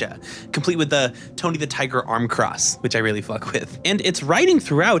Anastasia, complete with the Tony the Tiger arm cross, which I really fuck with. And its writing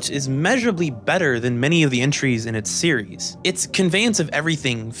throughout is measurably better than many of the entries in its series. Its conveyance of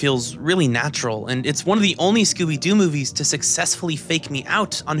everything feels really natural, and it's one of the only Scooby-Doo movies to successfully fake me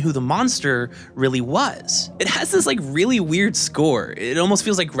out on who the monster really was. It has this like really weird score. It almost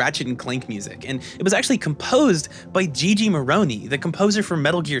feels like Ratchet and Clank music, and it was actually composed by Gigi Maroney, the composer for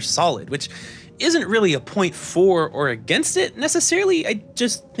Metal Gear Solid, which isn't really a point for or against it necessarily, I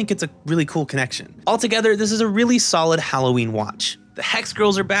just think it's a really cool connection. Altogether, this is a really solid Halloween watch. The Hex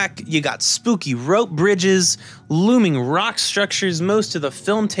Girls are back, you got spooky rope bridges, looming rock structures, most of the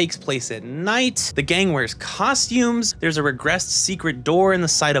film takes place at night, the gang wears costumes, there's a regressed secret door in the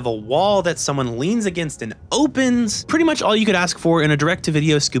side of a wall that someone leans against and opens. Pretty much all you could ask for in a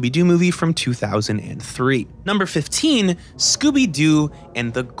direct-to-video Scooby-Doo movie from 2003. Number 15, Scooby-Doo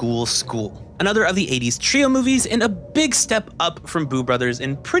and the Ghoul School. Another of the 80s trio movies, and a big step up from Boo Brothers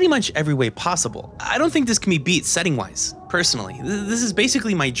in pretty much every way possible. I don't think this can be beat setting-wise, personally. This is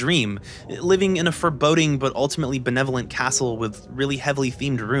basically my dream, living in a foreboding but ultimately benevolent castle with really heavily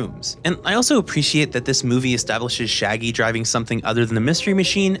themed rooms. And I also appreciate that this movie establishes Shaggy driving something other than the Mystery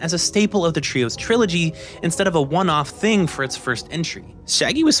Machine as a staple of the trio's trilogy instead of a one-off thing for its first entry.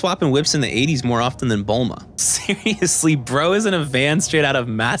 Shaggy was swapping whips in the 80s more often than Bulma. Seriously, bro is in a van straight out of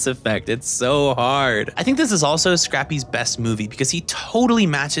Mass Effect. It's so hard. I think this is also Scrappy's best movie because he totally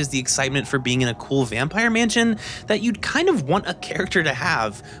matches the excitement for being in a cool vampire mansion that you'd kind of want a character to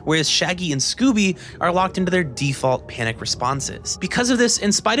have, whereas Shaggy and Scooby are locked into their default panic responses. Because of this,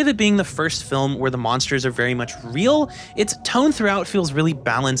 in spite of it being the first film where the monsters are very much real, its tone throughout feels really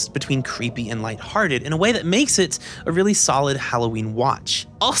balanced between creepy and lighthearted in a way that makes it a really solid Halloween watch.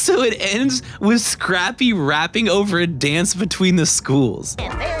 Also, it ends with Scrappy rapping over a dance between the schools.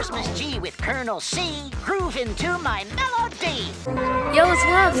 And there's Miss G with Colonel C, grooving to my melody. Yo, what's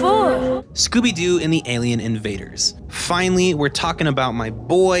that for? Scooby-Doo and the Alien Invaders. Finally, we're talking about my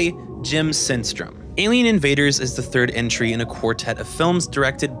boy, Jim Sennstrom. Alien Invaders is the third entry in a quartet of films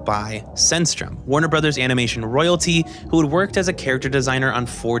directed by Sennstrom, Warner Brothers Animation royalty, who had worked as a character designer on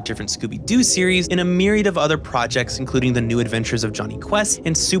 4 different Scooby-Doo series and a myriad of other projects, including The New Adventures of Johnny Quest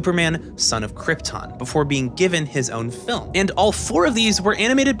and Superman, Son of Krypton, before being given his own film. And all 4 of these were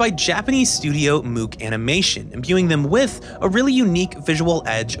animated by Japanese studio Mook Animation, imbuing them with a really unique visual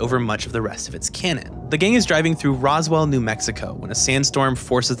edge over much of the rest of its canon. The gang is driving through Roswell, New Mexico, when a sandstorm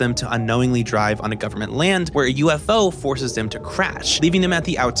forces them to unknowingly drive on a government land where a UFO forces them to crash, leaving them at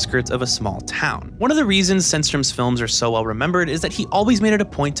the outskirts of a small town. One of the reasons Sundstrom's films are so well remembered is that he always made it a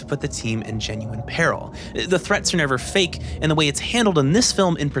point to put the team in genuine peril. The threats are never fake, and the way it's handled in this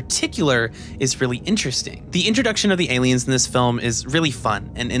film in particular is really interesting. The introduction of the aliens in this film is really fun,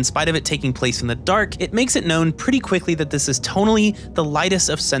 and in spite of it taking place in the dark, it makes it known pretty quickly that this is tonally the lightest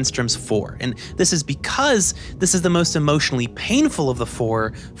of Sundstrom's four, and this is because this is the most emotionally painful of the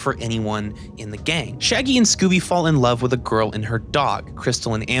four for anyone in the gang. Shaggy and Scooby fall in love with a girl and her dog,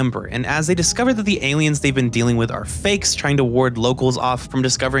 Crystal and Amber, and as they discover that the aliens they've been dealing with are fakes, trying to ward locals off from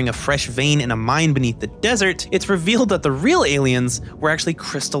discovering a fresh vein in a mine beneath the desert, it's revealed that the real aliens were actually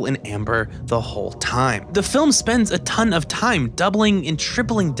Crystal and Amber the whole time. The film spends a ton of time doubling and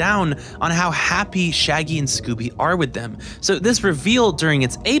tripling down on how happy Shaggy and Scooby are with them, so this reveal during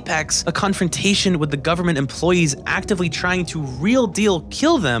its apex, a confrontation with the government employees actively trying to real deal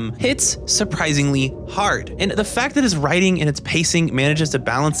kill them, hits surprisingly hard. And the fact that his writing and its pacing manages to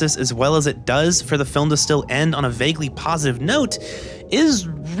balance this as well as it does for the film to still end on a vaguely positive note is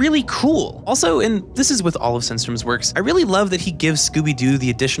really cool. Also, and this is with all of Sundstrom's works, I really love that he gives Scooby-Doo the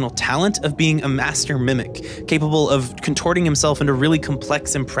additional talent of being a master mimic, capable of contorting himself into really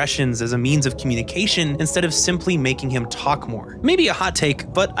complex impressions as a means of communication instead of simply making him talk more. Maybe a hot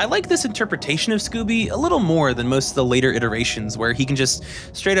take, but I like this interpretation of Scooby a little more than most of the later iterations where he can just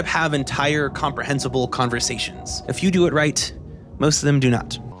straight up have entire comprehensible conversations. If you do it right, most of them do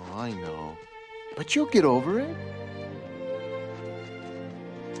not. Oh, I know, but you'll get over it.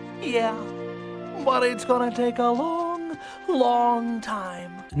 Yeah, but it's gonna take a long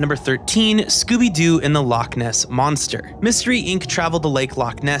time. Number 13, Scooby-Doo and the Loch Ness Monster. Mystery Inc. traveled to Lake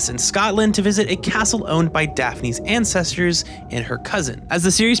Loch Ness in Scotland to visit a castle owned by Daphne's ancestors and her cousin. As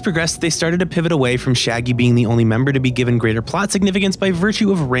the series progressed, they started to pivot away from Shaggy being the only member to be given greater plot significance by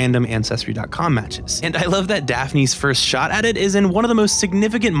virtue of random Ancestry.com matches. And I love that Daphne's first shot at it is in one of the most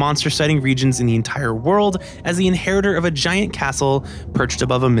significant monster sighting regions in the entire world as the inheritor of a giant castle perched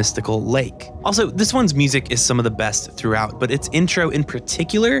above a mystical lake. Also, this one's music is some of the best throughout, but its intro in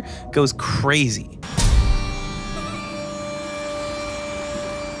particular goes crazy.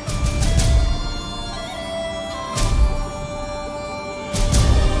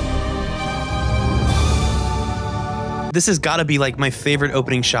 This has got to be like my favorite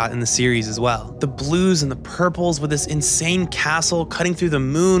opening shot in the series as well. The blues and the purples with this insane castle cutting through the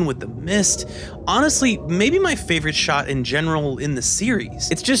moon with the mist. Honestly, maybe my favorite shot in general in the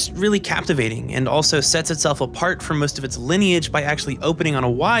series. It's just really captivating and also sets itself apart from most of its lineage by actually opening on a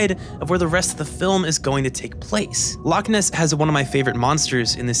wide of where the rest of the film is going to take place. Loch Ness has one of my favorite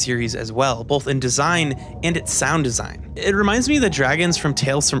monsters in the series as well, both in design and its sound design. It reminds me of the dragons from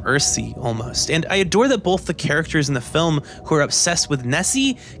Tales from Earthsea almost, and I adore that both the characters in the film who are obsessed with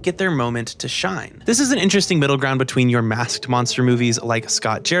Nessie get their moment to shine. This is an interesting middle ground between your masked monster movies like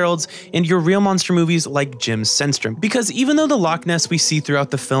Scott Gerald's and your real monster movies like Jim Sundstrom, because even though the Loch Ness we see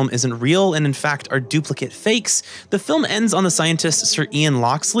throughout the film isn't real and in fact are duplicate fakes, the film ends on the scientist Sir Ian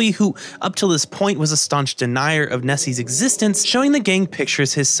Loxley, who up till this point was a staunch denier of Nessie's existence, showing the gang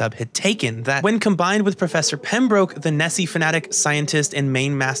pictures his sub had taken that, when combined with Professor Pembroke, the Nessie fanatic scientist and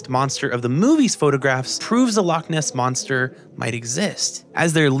main masked monster of the movie's photographs, proves the Loch Ness monster might exist.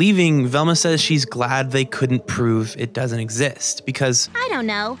 As they're leaving, Velma says she's glad they couldn't prove it doesn't exist because, I don't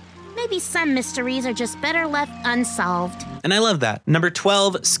know, maybe some mysteries are just better left unsolved. And I love that. Number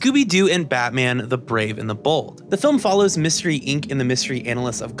 12, Scooby-Doo and Batman, the Brave and the Bold. The film follows Mystery Inc. and the mystery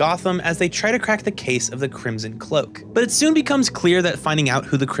analysts of Gotham as they try to crack the case of the Crimson Cloak. But it soon becomes clear that finding out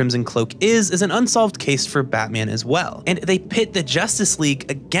who the Crimson Cloak is an unsolved case for Batman as well. And they pit the Justice League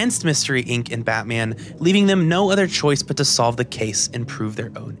against Mystery Inc. and Batman, leaving them no other choice but to solve the case and prove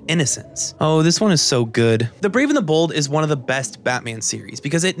their own innocence. Oh, this one is so good. The Brave and the Bold is one of the best Batman series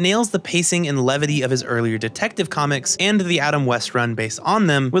because it nails the pacing and levity of his earlier detective comics and the Adam West run based on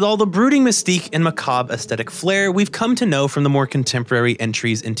them, with all the brooding mystique and macabre aesthetic flair we've come to know from the more contemporary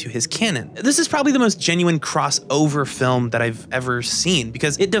entries into his canon. This is probably the most genuine crossover film that I've ever seen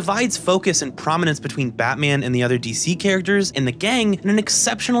because it divides focus and prominence between Batman and the other DC characters and the gang in an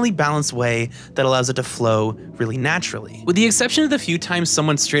exceptionally balanced way that allows it to flow really naturally. With the exception of the few times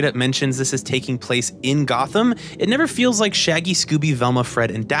someone straight up mentions this is taking place in Gotham, it never feels like Shaggy, Scooby, Velma,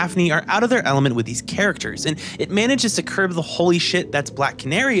 Fred, and Daphne are out of their element with these characters, and it manages to curb the holy shit that's Black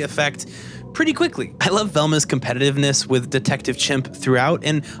Canary effect pretty quickly. I love Velma's competitiveness with Detective Chimp throughout,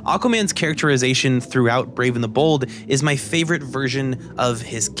 and Aquaman's characterization throughout Brave and the Bold is my favorite version of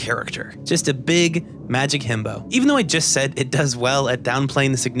his character. Just a big magic himbo. Even though I just said it does well at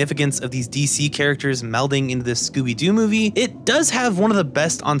downplaying the significance of these DC characters melding into this Scooby-Doo movie, it does have one of the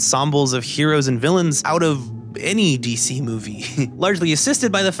best ensembles of heroes and villains out of any DC movie, largely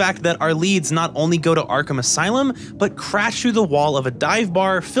assisted by the fact that our leads not only go to Arkham Asylum, but crash through the wall of a dive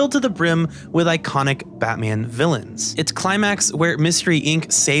bar filled to the brim with iconic Batman villains. Its climax, where Mystery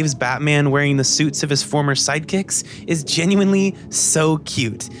Inc. saves Batman wearing the suits of his former sidekicks, is genuinely so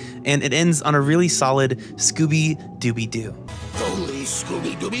cute, and it ends on a really solid Scooby-Dooby-Doo. Holy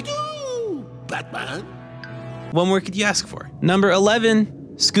Scooby-Dooby-Doo, Batman. What more could you ask for? Number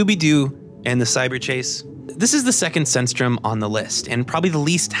 11, Scooby-Doo and the Cyber Chase. This is the second Sandstrom on the list, and probably the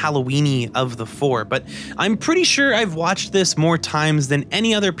least Halloween-y of the four, but I'm pretty sure I've watched this more times than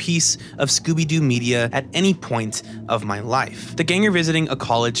any other piece of Scooby-Doo media at any point of my life. The gang are visiting a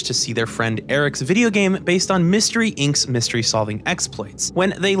college to see their friend Eric's video game based on Mystery Inc.'s mystery-solving exploits.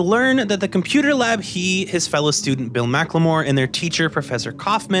 When they learn that the computer lab he, his fellow student Bill McLemore, and their teacher Professor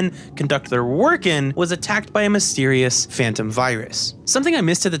Kaufman conduct their work in was attacked by a mysterious phantom virus. Something I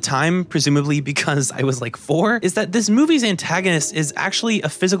missed at the time, presumably because I was like 4, is that this movie's antagonist is actually a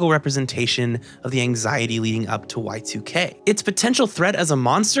physical representation of the anxiety leading up to Y2K. Its potential threat as a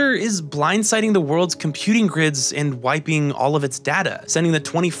monster is blindsiding the world's computing grids and wiping all of its data, sending the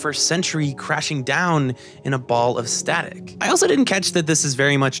 21st century crashing down in a ball of static. I also didn't catch that this is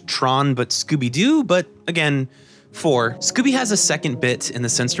very much Tron but Scooby-Doo, but again, 4. Scooby has a second bit in the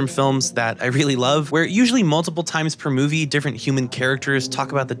Sandstrom films that I really love, where usually multiple times per movie, different human characters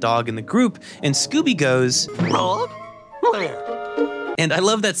talk about the dog in the group, and Scooby goes, "Dog? Where?" And I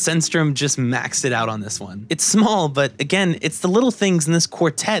love that Sandstrom just maxed it out on this one. It's small, but again, it's the little things in this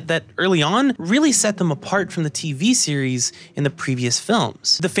quartet that early on really set them apart from the TV series in the previous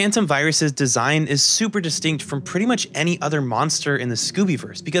films. The Phantom Virus's design is super distinct from pretty much any other monster in the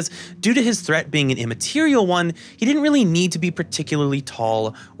Scoobyverse, because due to his threat being an immaterial one, he didn't really need to be particularly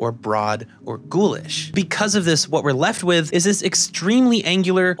tall or broad or ghoulish. Because of this, what we're left with is this extremely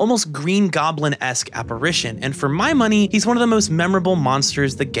angular, almost Green Goblin-esque apparition, and for my money, he's one of the most memorable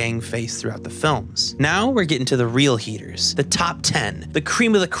monsters the gang face throughout the films. Now we're getting to the real heaters, the top 10, the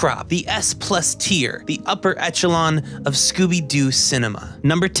cream of the crop, the S+ tier, the upper echelon of Scooby-Doo cinema.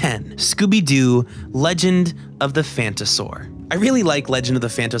 Number 10, Scooby-Doo, Legend of the Phantosaur. I really like Legend of the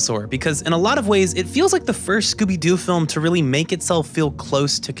Phantosaur because in a lot of ways, it feels like the first Scooby-Doo film to really make itself feel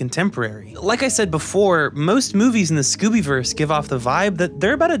close to contemporary. Like I said before, most movies in the Scoobyverse give off the vibe that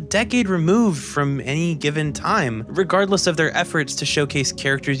they're about a decade removed from any given time, regardless of their efforts to showcase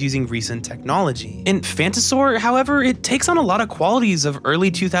characters using recent technology. In Phantosaur, however, it takes on a lot of qualities of early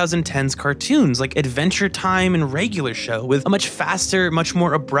 2010s cartoons like Adventure Time and Regular Show, with a much faster, much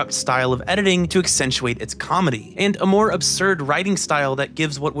more abrupt style of editing to accentuate its comedy, and a more absurd writing style that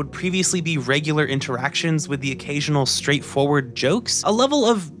gives what would previously be regular interactions with the occasional straightforward jokes a level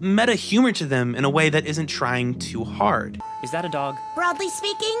of meta humor to them in a way that isn't trying too hard. Is that a dog? Broadly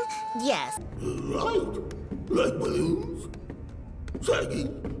speaking, yes. Right. Like balloons. Saggy.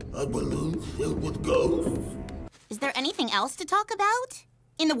 Like balloons filled with ghosts. Is there anything else to talk about?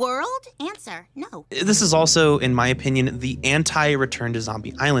 In the world? Answer, no. This is also, in my opinion, the anti-Return to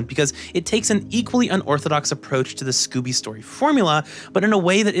Zombie Island, because it takes an equally unorthodox approach to the Scooby story formula, but in a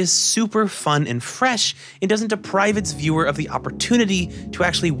way that is super fun and fresh and doesn't deprive its viewer of the opportunity to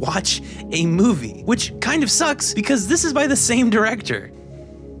actually watch a movie, which kind of sucks because this is by the same director.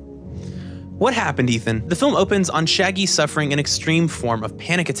 What happened, Ethan? The film opens on Shaggy suffering an extreme form of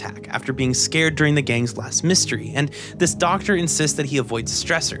panic attack after being scared during the gang's last mystery, and this doctor insists that he avoids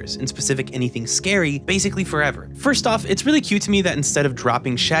stressors, in specific anything scary, basically forever. First off, it's really cute to me that instead of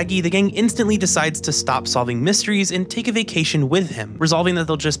dropping Shaggy, the gang instantly decides to stop solving mysteries and take a vacation with him, resolving that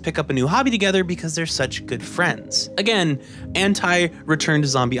they'll just pick up a new hobby together because they're such good friends. Again, anti-Return to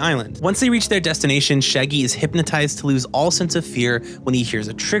Zombie Island. Once they reach their destination, Shaggy is hypnotized to lose all sense of fear when he hears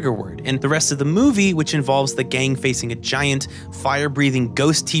a trigger word, and the rest of the movie, which involves the gang facing a giant, fire-breathing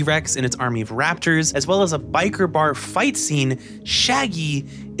ghost T-Rex and its army of raptors, as well as a biker bar fight scene, Shaggy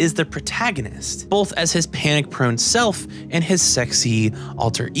is the protagonist, both as his panic-prone self and his sexy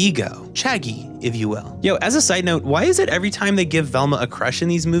alter ego, Shaggy, if you will. Yo, as a side note, why is it every time they give Velma a crush in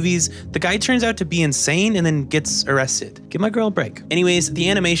these movies, the guy turns out to be insane and then gets arrested? Give my girl a break. Anyways, the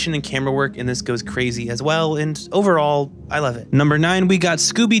animation and camera work in this goes crazy as well, and overall, I love it. Number 9, we got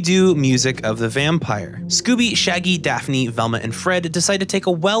Scooby-Doo, Music of the Vampire. Scooby, Shaggy, Daphne, Velma, and Fred decide to take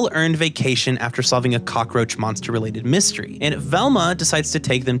a well-earned vacation after solving a cockroach monster-related mystery, and Velma decides to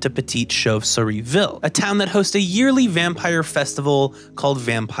take take them to Petite Chauve-Sourisville, a town that hosts a yearly vampire festival called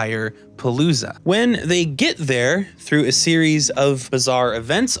Vampire Palooza. When they get there, through a series of bizarre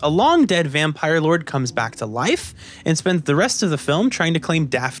events, a long-dead vampire lord comes back to life and spends the rest of the film trying to claim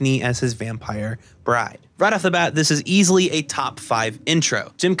Daphne as his vampire bride. Right off the bat, this is easily a top 5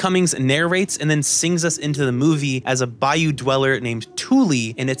 intro. Jim Cummings narrates and then sings us into the movie as a bayou dweller named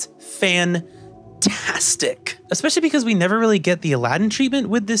Thule, and it's fantastic. Especially because we never really get the Aladdin treatment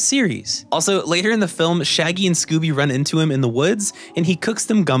with this series. Also, later in the film, Shaggy and Scooby run into him in the woods, and he cooks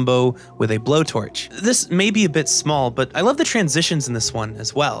them gumbo with a blowtorch. This may be a bit small, but I love the transitions in this one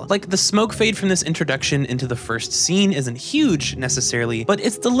as well. Like, the smoke fade from this introduction into the first scene isn't huge necessarily, but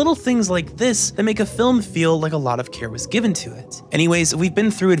it's the little things like this that make a film feel like a lot of care was given to it. Anyways, we've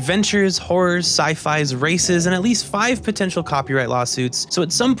been through adventures, horrors, sci-fis, races, and at least 5 potential copyright lawsuits, so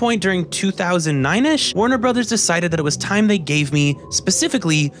at some point during 2009-ish, Warner Brothers decided that it was time they gave me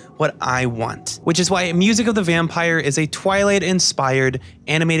specifically what I want, which is why Music of the Vampire is a Twilight-inspired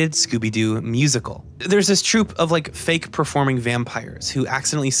animated Scooby-Doo musical. There's this troupe of like fake performing vampires who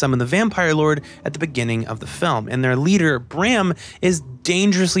accidentally summon the Vampire Lord at the beginning of the film, and their leader, Bram, is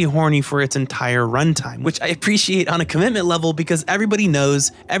dangerously horny for its entire runtime, which I appreciate on a commitment level because everybody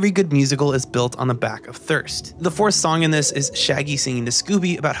knows every good musical is built on the back of thirst. The 4th song in this is Shaggy singing to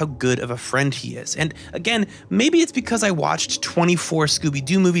Scooby about how good of a friend he is, and again, maybe it's because I watched 24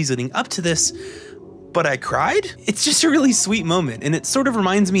 Scooby-Doo movies leading up to this, but I cried? It's just a really sweet moment, and it sort of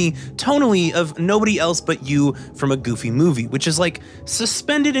reminds me tonally of Nobody Else But You from a Goofy movie, which is like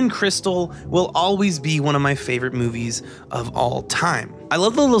Suspended in Crystal will always be one of my favorite movies of all time. I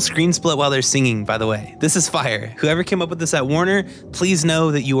love the little screen split while they're singing, by the way. This is fire. Whoever came up with this at Warner, please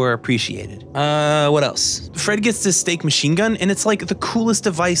know that you are appreciated. What else? Fred gets this steak machine gun, and it's like the coolest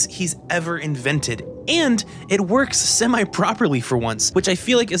device he's ever invented. And it works semi-properly for once, which I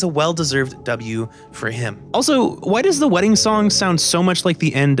feel like is a well-deserved W for him. Also, why does the wedding song sound so much like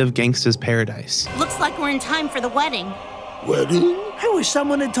the end of Gangsta's Paradise? Looks like we're in time for the wedding. Wedding? I wish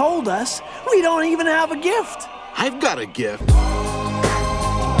someone had told us. We don't even have a gift. I've got a gift.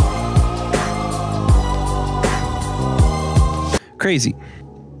 Crazy.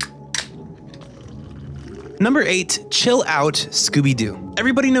 Number 8, chill out, Scooby-Doo.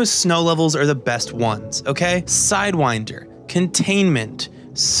 Everybody knows snow levels are the best ones, okay? Sidewinder, Containment,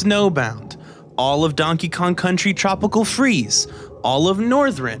 Snowbound, all of Donkey Kong Country Tropical Freeze, all of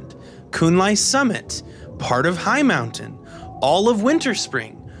Northrend, Kunlai Summit, part of High Mountain, all of Winter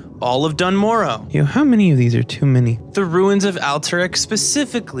Spring, all of Dunmorrow. Yo, how many of these are too many? The Ruins of Alterac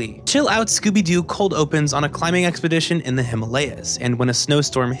specifically. Chill Out Scooby-Doo cold opens on a climbing expedition in the Himalayas, and when a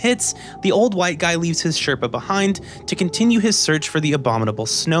snowstorm hits, the old white guy leaves his Sherpa behind to continue his search for the abominable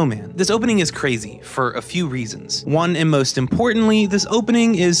snowman. This opening is crazy for a few reasons. One, and most importantly, this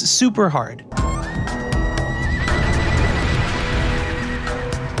opening is super hard.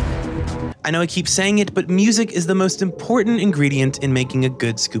 I know I keep saying it, but music is the most important ingredient in making a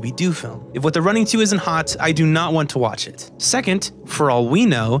good Scooby-Doo film. If what they're running to isn't hot, I do not want to watch it. Second, for all we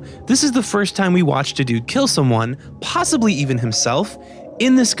know, this is the first time we watched a dude kill someone, possibly even himself,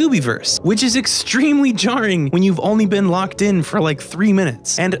 in the Scoobyverse, which is extremely jarring when you've only been locked in for like 3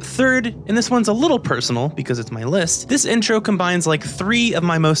 minutes. And third, and this one's a little personal because it's my list, this intro combines like 3 of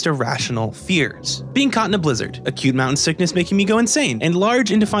my most irrational fears. Being caught in a blizzard, acute mountain sickness making me go insane, and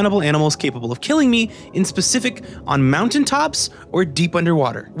large indefinable animals capable of killing me, in specific on mountaintops or deep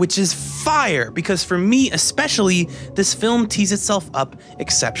underwater, which is fire because for me especially, this film tees itself up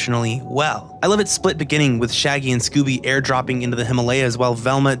exceptionally well. I love its split beginning with Shaggy and Scooby airdropping into the Himalayas while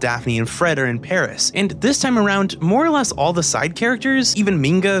Velma, Daphne, and Fred are in Paris. And this time around, more or less all the side characters, even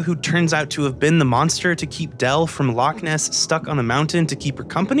Minga, who turns out to have been the monster to keep Del from Loch Ness stuck on a mountain to keep her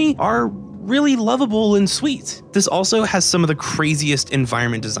company, are really lovable and sweet. This also has some of the craziest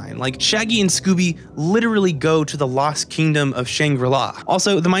environment design, like Shaggy and Scooby literally go to the lost kingdom of Shangri-La.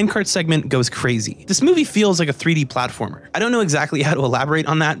 Also, the minecart segment goes crazy. This movie feels like a 3D platformer. I don't know exactly how to elaborate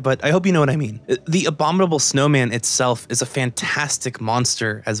on that, but I hope you know what I mean. The abominable snowman itself is a fantastic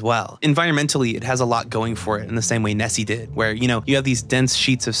monster as well. Environmentally, it has a lot going for it in the same way Nessie did, where, you know, you have these dense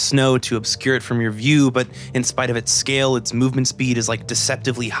sheets of snow to obscure it from your view, but in spite of its scale, its movement speed is like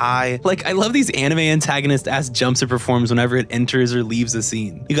deceptively high. Like, I love these anime antagonist-ass jumps it performs whenever it enters or leaves a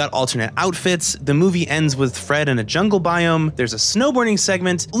scene. You got alternate outfits, the movie ends with Fred in a jungle biome, there's a snowboarding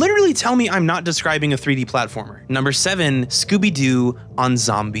segment. Literally tell me I'm not describing a 3D platformer. Number 7, Scooby-Doo on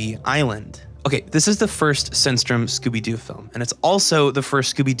Zombie Island. Okay, this is the first Sundstrom Scooby-Doo film, and it's also the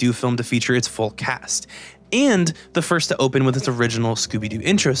first Scooby-Doo film to feature its full cast, and the first to open with its original Scooby-Doo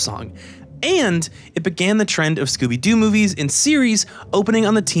intro song. And it began the trend of Scooby-Doo movies in series opening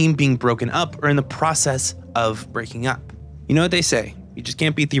on the team being broken up or in the process of breaking up. You know what they say, you just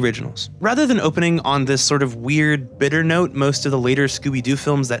can't beat the originals. Rather than opening on this sort of weird, bitter note most of the later Scooby-Doo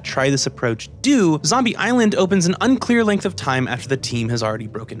films that try this approach do, Zombie Island opens an unclear length of time after the team has already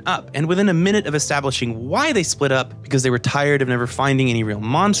broken up, and within a minute of establishing why they split up, because they were tired of never finding any real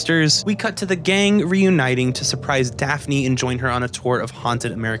monsters, we cut to the gang reuniting to surprise Daphne and join her on a tour of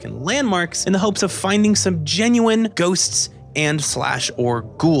haunted American landmarks in the hopes of finding some genuine ghosts and/or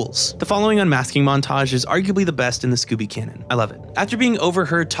ghouls. The following unmasking montage is arguably the best in the Scooby canon. I love it. After being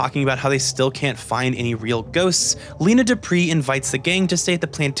overheard talking about how they still can't find any real ghosts, Lena Dupree invites the gang to stay at the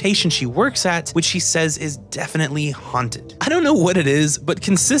plantation she works at, which she says is definitely haunted. I don't know what it is, but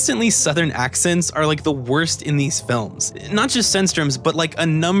consistently Southern accents are like the worst in these films. Not just Sandstrom's, but like a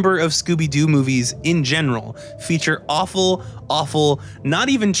number of Scooby-Doo movies in general feature awful, not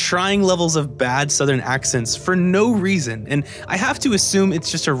even trying levels of bad Southern accents for no reason, and I have to assume it's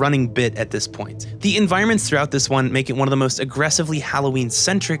just a running bit at this point. The environments throughout this one make it one of the most aggressively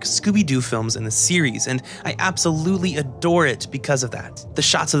Halloween-centric Scooby-Doo films in the series, and I absolutely adore it because of that. The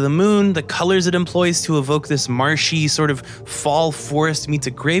shots of the moon, the colors it employs to evoke this marshy sort of fall forest meets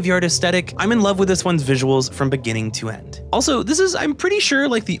a graveyard aesthetic, I'm in love with this one's visuals from beginning to end. Also, this is, I'm pretty sure,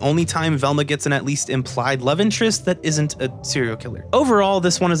 like the only time Velma gets an at least implied love interest that isn't a serial killer. Overall,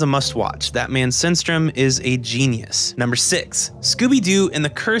 this one is a must-watch. That man Sandstrom is a genius. Number 6, Scooby-Doo and the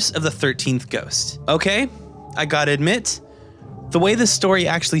Curse of the 13th Ghost. Okay, I gotta admit, the way this story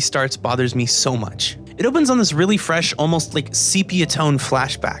actually starts bothers me so much. It opens on this really fresh, almost like sepia-tone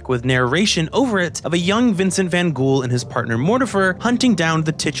flashback with narration over it of a young Vincent Van Ghoul and his partner Mortifer hunting down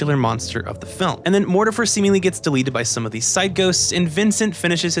the titular monster of the film. And then Mortifer seemingly gets deleted by some of these side ghosts, and Vincent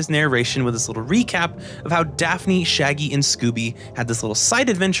finishes his narration with this little recap of how Daphne, Shaggy, and Scooby had this little side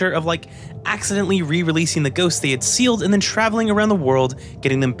adventure of like accidentally re-releasing the ghosts they had sealed and then traveling around the world,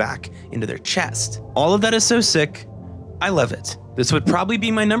 getting them back into their chest. All of that is so sick. I love it. This would probably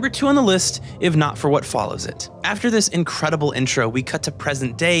be my number 2 on the list, if not for what follows it. After this incredible intro, we cut to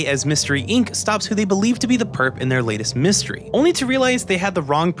present day as Mystery Inc. stops who they believe to be the perp in their latest mystery, only to realize they had the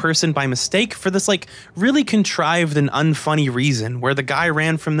wrong person by mistake for this like really contrived and unfunny reason where the guy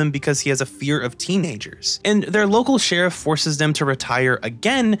ran from them because he has a fear of teenagers. And their local sheriff forces them to retire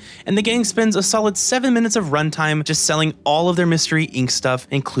again, and the gang spends a solid 7 minutes of runtime just selling all of their Mystery Inc. stuff,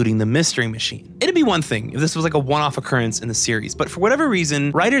 including the Mystery Machine. It'd be one thing if this was like a one-off occurrence in the series, but for whatever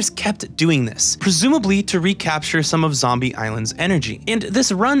reason, writers kept doing this, presumably to recapture some of Zombie Island's energy. And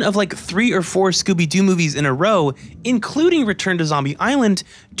this run of like 3 or 4 Scooby-Doo movies in a row, including Return to Zombie Island,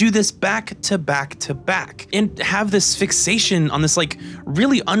 do this back to back to back, and have this fixation on this like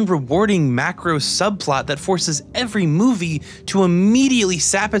really unrewarding macro subplot that forces every movie to immediately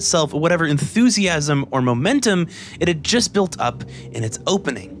sap itself of whatever enthusiasm or momentum it had just built up in its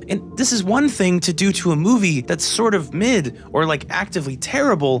opening. And this is one thing to do to a movie that's sort of mid or like actively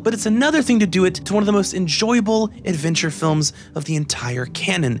terrible, but it's another thing to do it to one of the most enjoyable adventure films of the entire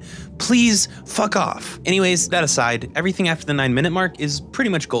canon. Please fuck off. Anyways, that aside, everything after the 9-minute mark is pretty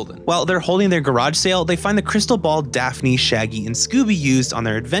much golden. While they're holding their garage sale, they find the crystal ball Daphne, Shaggy, and Scooby used on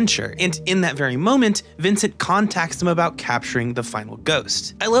their adventure, and in that very moment, Vincent contacts them about capturing the final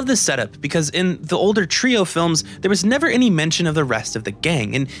ghost. I love this setup because in the older trio films, there was never any mention of the rest of the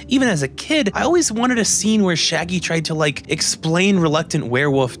gang, and even as a kid, I always wanted a scene where Shaggy tried to like explain Reluctant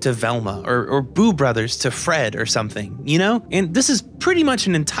Werewolf to Velma, or Boo Brothers to Fred or something, you know? And this is pretty much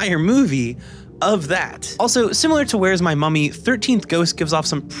an entire movie of that. Also, similar to Where's My Mummy, 13th Ghost gives off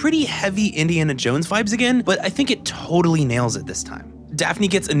some pretty heavy Indiana Jones vibes again, but I think it totally nails it this time. Daphne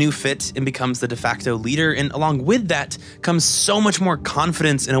gets a new fit and becomes the de facto leader, and along with that comes so much more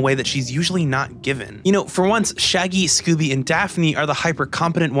confidence in a way that she's usually not given. You know, for once, Shaggy, Scooby, and Daphne are the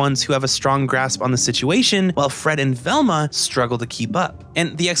hyper-competent ones who have a strong grasp on the situation, while Fred and Velma struggle to keep up.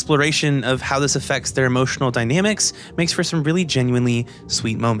 And the exploration of how this affects their emotional dynamics makes for some really genuinely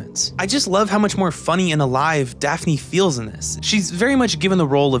sweet moments. I just love how much more funny and alive Daphne feels in this. She's very much given the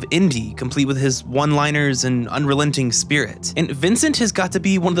role of Indy, complete with his one-liners and unrelenting spirit. And Vincent has got to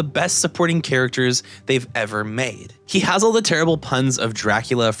be one of the best supporting characters they've ever made. He has all the terrible puns of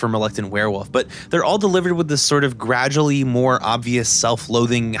Dracula from Reluctant Werewolf, but they're all delivered with this sort of gradually more obvious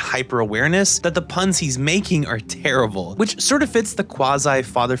self-loathing hyper-awareness that the puns he's making are terrible, which sort of fits the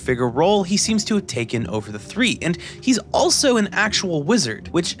quasi-father figure role he seems to have taken over the 3, and he's also an actual wizard,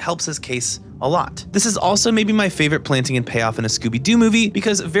 which helps his case a lot. This is also maybe my favorite planting and payoff in a Scooby-Doo movie,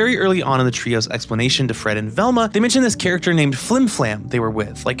 because very early on in the trio's explanation to Fred and Velma, they mention this character named Flim Flam they were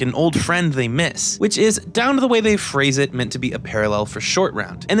with, like an old friend they miss, which is, down to the way they phrase it, meant to be a parallel for Short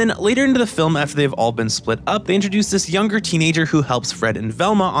Round. And then later into the film, after they've all been split up, they introduce this younger teenager who helps Fred and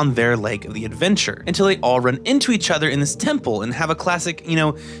Velma on their leg of the adventure, until they all run into each other in this temple and have a classic, you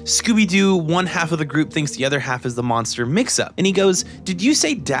know, Scooby-Doo, one half of the group thinks the other half is the monster mix-up. And he goes, "Did you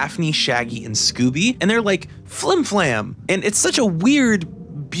say Daphne, Shaggy, and Scooby?" And they're like, "Flim Flam." And it's such a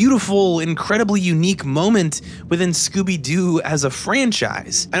weird, beautiful, incredibly unique moment within Scooby-Doo as a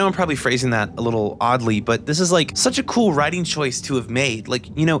franchise. I know I'm probably phrasing that a little oddly, but this is like such a cool writing choice to have made.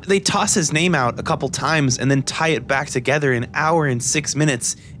 Like, you know, they toss his name out a couple times and then tie it back together an hour and 6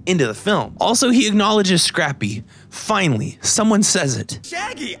 minutes into the film. Also, he acknowledges Scrappy. Finally, someone says it.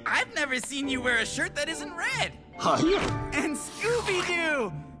 Shaggy, I've never seen you wear a shirt that isn't red. And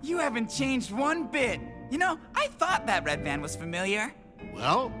Scooby-Doo, you haven't changed one bit. You know, I thought that red van was familiar.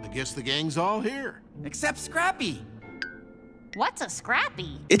 Well, I guess the gang's all here. Except Scrappy. What's a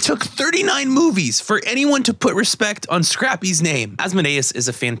Scrappy? It took 39 movies for anyone to put respect on Scrappy's name. Asmodeus is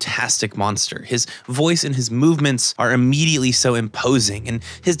a fantastic monster. His voice and his movements are immediately so imposing, and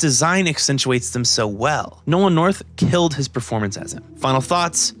his design accentuates them so well. Nolan North killed his performance as him. Final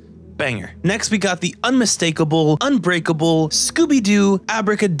thoughts? Banger. Next, we got the unmistakable, unbreakable Scooby-Doo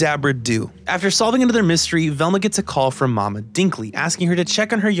Abracadabra-Doo. After solving another mystery, Velma gets a call from Mama Dinkley, asking her to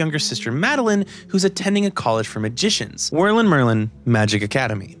check on her younger sister Madeline, who's attending a college for magicians, Whirlin' Merlin Magic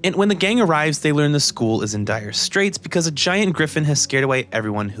Academy. And when the gang arrives, they learn the school is in dire straits because a giant griffin has scared away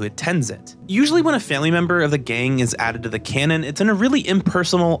everyone who attends it. Usually when a family member of the gang is added to the canon, it's in a really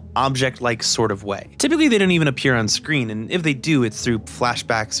impersonal, object-like sort of way. Typically, they don't even appear on screen, and if they do, it's through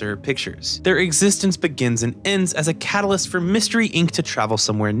flashbacks or pictures. Their existence begins and ends as a catalyst for Mystery Inc. to travel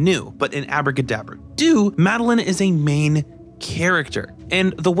somewhere new, but in Abracadabra-Doo, Madeline is a main character,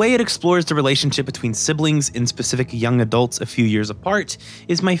 and the way it explores the relationship between siblings and specific young adults a few years apart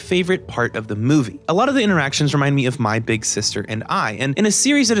is my favorite part of the movie. A lot of the interactions remind me of My Big Sister and I, and in a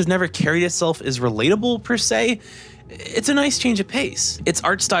series that has never carried itself as relatable per se, it's a nice change of pace. Its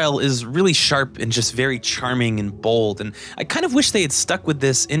art style is really sharp and just very charming and bold, and I kind of wish they had stuck with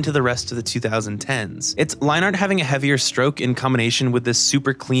this into the rest of the 2010s. Its line art having a heavier stroke in combination with this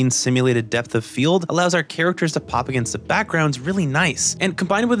super clean simulated depth of field allows our characters to pop against the backgrounds really nice, and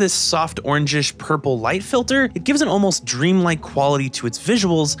combined with this soft orangish purple light filter, it gives an almost dreamlike quality to its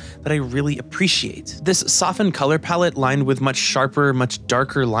visuals that I really appreciate. This softened color palette lined with much sharper, much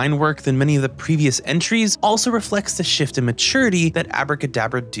darker line work than many of the previous entries also reflects the shift in maturity that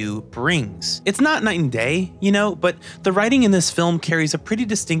Abracadabra-Doo brings. It's not night and day, you know, but the writing in this film carries a pretty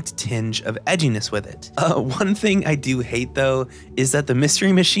distinct tinge of edginess with it. One thing I do hate though is that the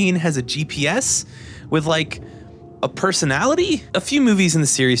Mystery Machine has a GPS with like a personality? A few movies in the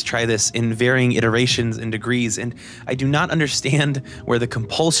series try this in varying iterations and degrees, and I do not understand where the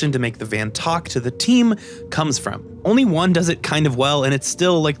compulsion to make the van talk to the team comes from. Only one does it kind of well, and it's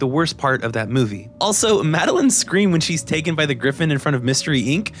still like the worst part of that movie. Also, Madeline's scream when she's taken by the griffin in front of Mystery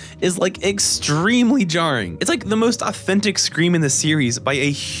Inc. is like extremely jarring. It's like the most authentic scream in the series by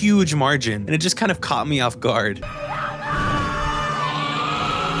a huge margin, and it just kind of caught me off guard.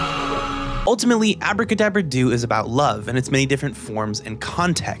 Ultimately, Abracadabra-Doo is about love and its many different forms and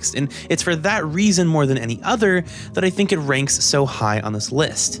context, and it's for that reason more than any other that I think it ranks so high on this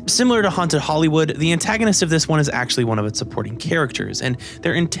list. Similar to Haunted Hollywood, the antagonist of this one is actually one of its supporting characters, and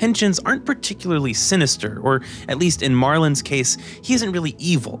their intentions aren't particularly sinister, or at least in Marlin's case, he isn't really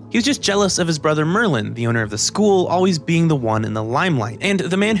evil. He was just jealous of his brother Merlin, the owner of the school, always being the one in the limelight, and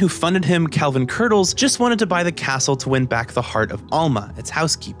the man who funded him, Calvin Curdles, just wanted to buy the castle to win back the heart of Alma, its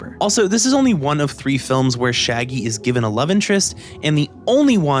housekeeper. Also, this is only one of 3 films where Shaggy is given a love interest, and the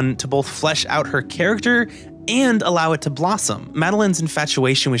only one to both flesh out her character and allow it to blossom. Madeline's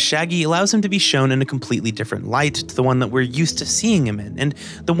infatuation with Shaggy allows him to be shown in a completely different light to the one that we're used to seeing him in, and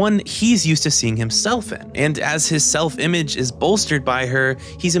the one he's used to seeing himself in. And as his self-image is bolstered by her,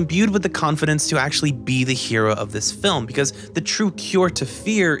 he's imbued with the confidence to actually be the hero of this film, because the true cure to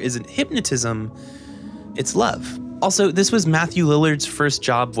fear isn't hypnotism, it's love. Also, this was Matthew Lillard's first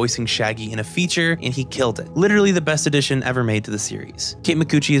job voicing Shaggy in a feature, and he killed it. Literally the best addition ever made to the series. Kate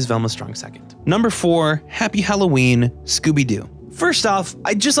Micucci is Velma Strong second. Number 4, Happy Halloween, Scooby-Doo. First off,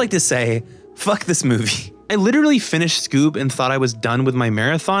 I'd just like to say, fuck this movie. I literally finished Scoob and thought I was done with my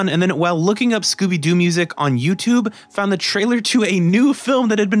marathon, and then while looking up Scooby-Doo music on YouTube, found the trailer to a new film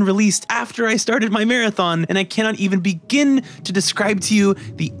that had been released after I started my marathon, and I cannot even begin to describe to you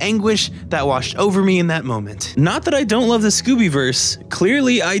the anguish that washed over me in that moment. Not that I don't love the Scoobyverse,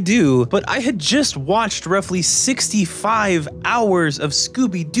 clearly I do, but I had just watched roughly 65 hours of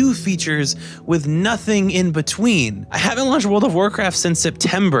Scooby-Doo features with nothing in between. I haven't launched World of Warcraft since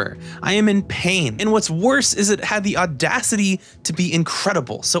September. I am in pain, and what's worse is it had the audacity to be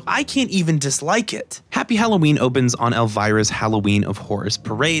incredible, so I can't even dislike it. Happy Halloween opens on Elvira's Halloween of Horrors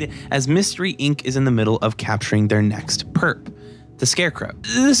parade as Mystery Inc. is in the middle of capturing their next perp, the Scarecrow.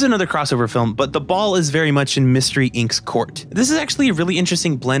 This is another crossover film, but the ball is very much in Mystery Inc.'s court. This is actually a really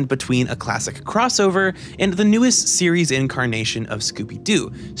interesting blend between a classic crossover and the newest series incarnation of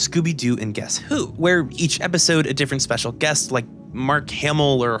Scooby-Doo, Scooby-Doo and Guess Who, where each episode a different special guest like Mark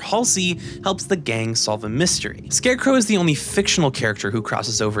Hamill or Halsey helps the gang solve a mystery. Scarecrow is the only fictional character who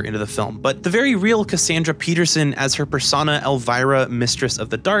crosses over into the film, but the very real Cassandra Peterson as her persona Elvira, Mistress of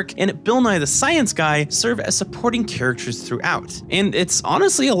the Dark, and Bill Nye the Science Guy serve as supporting characters throughout. And it's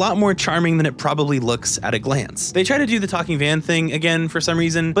honestly a lot more charming than it probably looks at a glance. They try to do the talking van thing again for some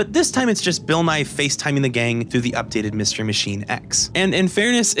reason, but this time it's just Bill Nye FaceTiming the gang through the updated Mystery Machine X. And in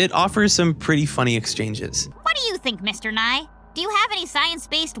fairness, it offers some pretty funny exchanges. What do you think, Mr. Nye? Do you have any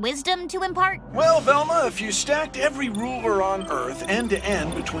science-based wisdom to impart? Well, Velma, if you stacked every ruler on Earth end to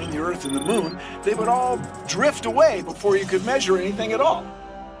end between the Earth and the Moon, they would all drift away before you could measure anything at all.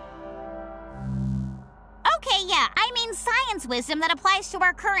 Okay, yeah, I mean science wisdom that applies to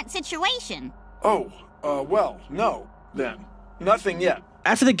our current situation. Oh, well, no, then. Nothing yet.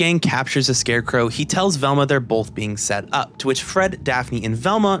 After the gang captures the Scarecrow, he tells Velma they're both being set up, to which Fred, Daphne, and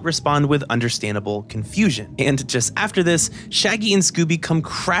Velma respond with understandable confusion. And just after this, Shaggy and Scooby come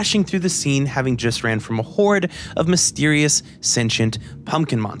crashing through the scene, having just ran from a horde of mysterious, sentient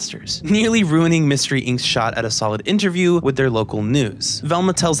pumpkin monsters, nearly ruining Mystery Inc.'s shot at a solid interview with their local news.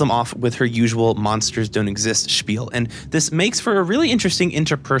 Velma tells them off with her usual monsters don't exist spiel, and this makes for a really interesting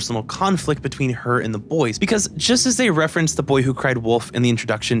interpersonal conflict between her and the boys, because just as they reference The Boy Who Cried Wolf in the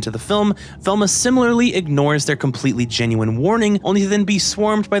introduction to the film, Velma similarly ignores their completely genuine warning, only to then be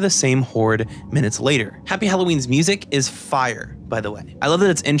swarmed by the same horde minutes later. Happy Halloween's music is fire, by the way. I love that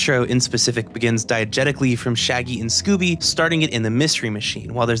its intro in specific begins diegetically from Shaggy and Scooby, starting it in the Mystery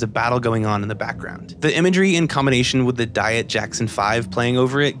Machine while there's a battle going on in the background. The imagery in combination with the Diet Jackson 5 playing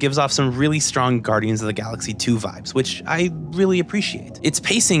over it gives off some really strong Guardians of the Galaxy 2 vibes, which I really appreciate. Its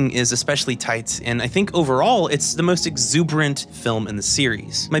pacing is especially tight, and I think overall it's the most exuberant film in the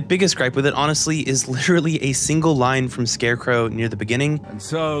series. My biggest gripe with it, honestly, is literally a single line from Scarecrow near the beginning. And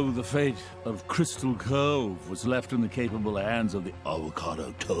so the fate of Crystal Cove was left in the capable hands of the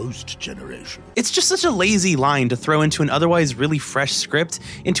avocado toast generation. It's just such a lazy line to throw into an otherwise really fresh script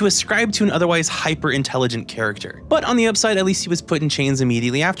and to ascribe to an otherwise hyper-intelligent character. But on the upside, at least he was put in chains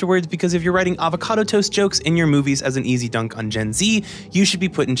immediately afterwards, because if you're writing avocado toast jokes in your movies as an easy dunk on Gen Z, you should be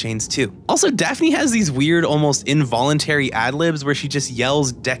put in chains too. Also, Daphne has these weird, almost involuntary ad-libs where she just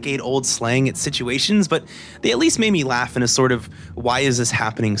yells decade-old slang at situations, but they at least made me laugh in a sort of why is this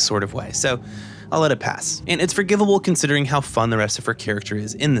happening sort of way. So I'll let it pass. And it's forgivable considering how fun the rest of her character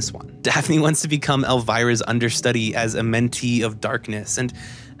is in this one. Daphne wants to become Elvira's understudy as a mentee of darkness, and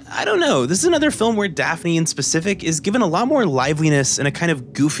I don't know, this is another film where Daphne in specific is given a lot more liveliness and a kind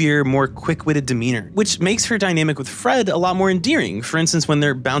of goofier, more quick-witted demeanor, which makes her dynamic with Fred a lot more endearing. For instance, when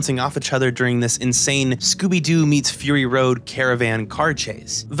they're bouncing off each other during this insane Scooby-Doo meets Fury Road caravan car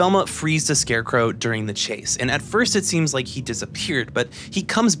chase. Velma frees the Scarecrow during the chase, and at first it seems like he disappeared, but he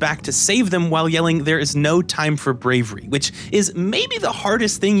comes back to save them while yelling, "There is no time for bravery," which is maybe the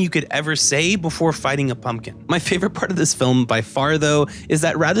hardest thing you could ever say before fighting a pumpkin. My favorite part of this film by far, though, is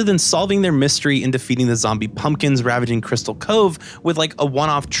that rather than solving their mystery and defeating the zombie pumpkins ravaging Crystal Cove with like a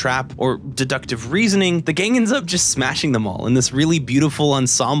one-off trap or deductive reasoning, the gang ends up just smashing them all in this really beautiful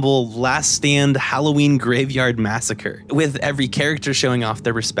ensemble last stand Halloween graveyard massacre, with every character showing off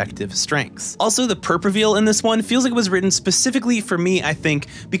their respective strengths. Also, the perp reveal in this one feels like it was written specifically for me, I think,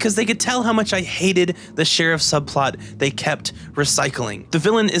 because they could tell how much I hated the sheriff subplot they kept recycling. The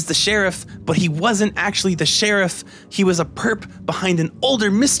villain is the sheriff, but he wasn't actually the sheriff. He was a perp behind an older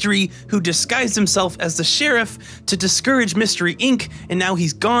mystery who disguised himself as the sheriff to discourage Mystery Inc., and now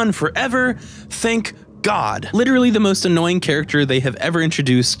he's gone forever. Thank God. Literally the most annoying character they have ever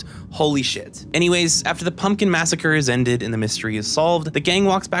introduced. Holy shit. Anyways, after the pumpkin massacre is ended and the mystery is solved, the gang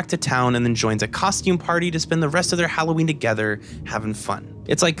walks back to town and then joins a costume party to spend the rest of their Halloween together having fun.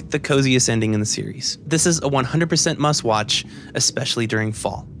 It's like the coziest ending in the series. This is a 100% must watch, especially during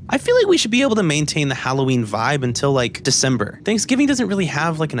fall. I feel like we should be able to maintain the Halloween vibe until like December. Thanksgiving doesn't really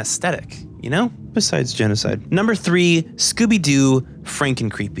have like an aesthetic, you know? Besides genocide. Number 3, Scooby-Doo,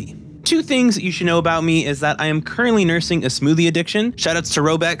 Franken-Creepy. 2 things you should know about me is that I am currently nursing a smoothie addiction. Shoutouts to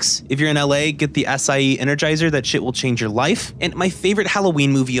Robex. If you're in LA, get the acai Energizer. That shit will change your life. And my favorite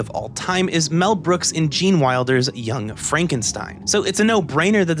Halloween movie of all time is Mel Brooks and Gene Wilder's Young Frankenstein. So it's a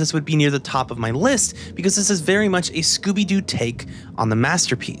no-brainer that this would be near the top of my list because this is very much a Scooby-Doo take on the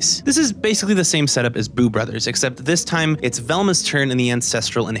masterpiece. This is basically the same setup as Boo Brothers, except this time it's Velma's turn in the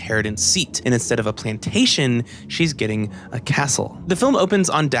ancestral inheritance seat. And instead of a plantation, she's getting a castle. The film opens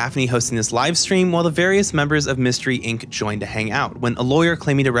on Daphne hosting this live stream while the various members of Mystery Inc. join to hang out, when a lawyer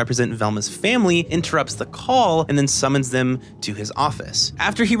claiming to represent Velma's family interrupts the call and then summons them to his office.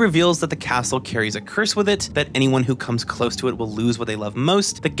 After he reveals that the castle carries a curse with it, that anyone who comes close to it will lose what they love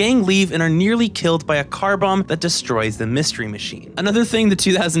most, the gang leave and are nearly killed by a car bomb that destroys the mystery machine. Another thing the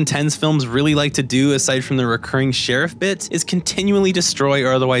 2010s films really like to do, aside from the recurring sheriff bit, is continually destroy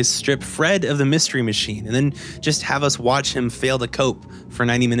or otherwise strip Fred of the mystery machine, and then just have us watch him fail to cope for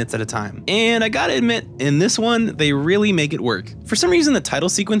 90 minutes at a time. And I gotta admit, in this one, they really make it work. For some reason, the title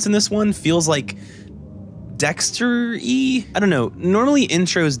sequence in this one feels like Dexter-y? I don't know. Normally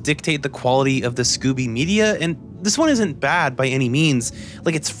intros dictate the quality of the Scooby media, and this one isn't bad by any means.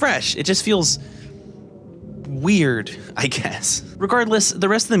 Like, it's fresh. It just feels weird, I guess. Regardless, the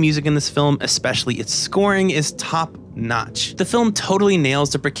rest of the music in this film, especially its scoring, is top notch. The film totally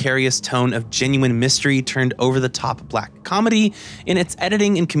nails the precarious tone of genuine mystery turned over-the-top black comedy, and its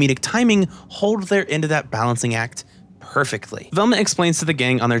editing and comedic timing hold their end of that balancing act perfectly. Velma explains to the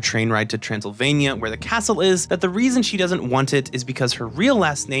gang on their train ride to Transylvania, where the castle is, that the reason she doesn't want it is because her real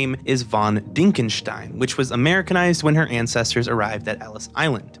last name is von Dinkenstein, which was Americanized when her ancestors arrived at Ellis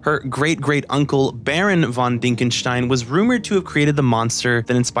Island. Her great-great-uncle, Baron von Dinkenstein, was rumored to have created the monster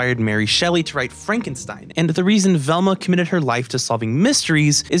that inspired Mary Shelley to write Frankenstein, and the reason Velma committed her life to solving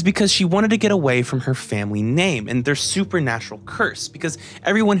mysteries is because she wanted to get away from her family name and their supernatural curse, because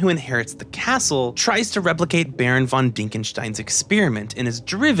everyone who inherits the castle tries to replicate Baron von Dinkenstein's experiment and is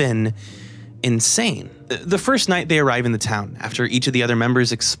driven insane. The first night they arrive in the town, after each of the other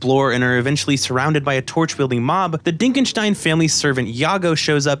members explore and are eventually surrounded by a torch-wielding mob, the Dinkenstein family's servant Iago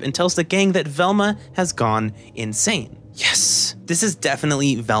shows up and tells the gang that Velma has gone insane. Yes, this is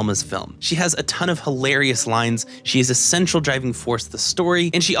definitely Velma's film. She has a ton of hilarious lines, she is a central driving force of the story,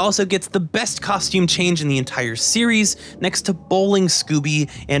 and she also gets the best costume change in the entire series, next to Bowling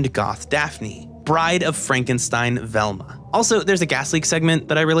Scooby and Goth Daphne. Bride of Frankenstein Velma. Also, there's a gas leak segment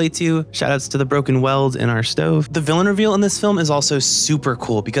that I relate to. Shoutouts to the broken weld in our stove. The villain reveal in this film is also super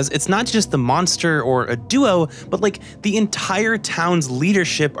cool because it's not just the monster or a duo, but like the entire town's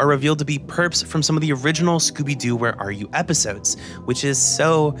leadership are revealed to be perps from some of the original Scooby-Doo Where Are You episodes, which is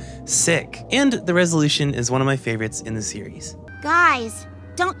so sick. And the resolution is one of my favorites in the series. Guys,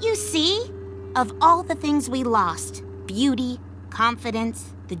 don't you see? Of all the things we lost, beauty,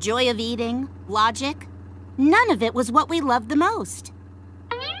 confidence, the joy of eating, logic, none of it was what we loved the most.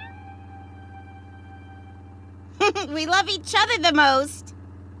 We love each other the most.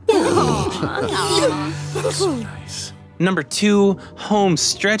 That's so nice. Number 2, home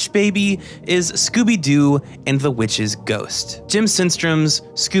stretch baby, is Scooby-Doo and the Witch's Ghost. Jim Synstrom's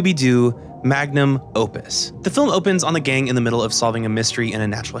Scooby-Doo magnum opus. The film opens on the gang in the middle of solving a mystery in a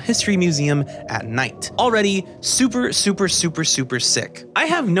natural history museum at night. Already super sick. I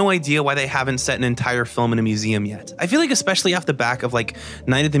have no idea why they haven't set an entire film in a museum yet. I feel like especially off the back of like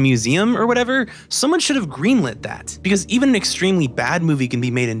Night at the Museum or whatever, someone should have greenlit that. Because even an extremely bad movie can be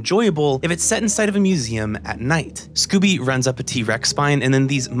made enjoyable if it's set inside of a museum at night. Scooby runs up a T-Rex spine and then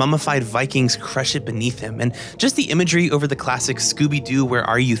these mummified Vikings crush it beneath him, and just the imagery over the classic Scooby-Doo Where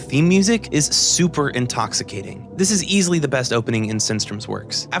Are You theme music is super intoxicating. This is easily the best opening in Synstrom's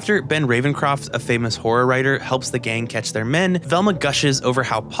works. After Ben Ravencroft, a famous horror writer, helps the gang catch their men, Velma gushes over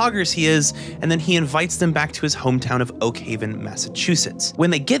how poggers he is, and then he invites them back to his hometown of Oak Haven, Massachusetts. When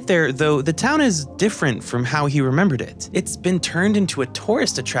they get there, though, the town is different from how he remembered it. It's been turned into a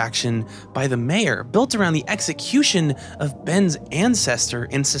tourist attraction by the mayor, built around the execution of Ben's ancestor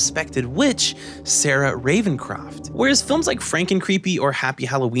and suspected witch, Sarah Ravencroft. Whereas films like Franken-Creepy or Happy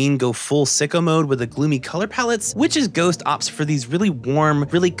Halloween go full full sicko mode with the gloomy color palettes, Witch's Ghost opts for these really warm,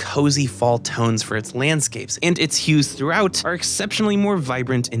 really cozy fall tones for its landscapes, and its hues throughout are exceptionally more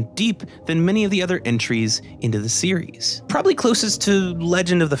vibrant and deep than many of the other entries into the series. Probably closest to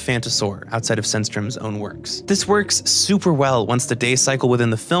Legend of the Phantasaur outside of Sandstrom's own works. This works super well once the day cycle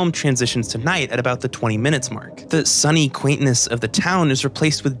within the film transitions to night at about the 20 minutes mark. The sunny quaintness of the town is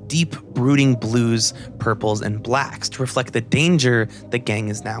replaced with deep, brooding blues, purples, and blacks to reflect the danger the gang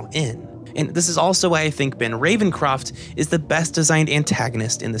is now in. And this is also why I think Ben Ravencroft is the best designed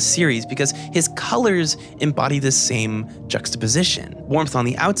antagonist in the series, because his colors embody the same juxtaposition. Warmth on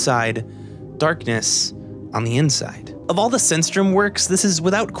the outside, darkness on the inside. Of all the Sandstrom works, this is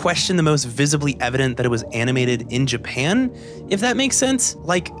without question the most visibly evident that it was animated in Japan, if that makes sense.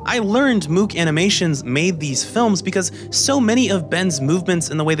 Like, I learned Mook Animations made these films because so many of Ben's movements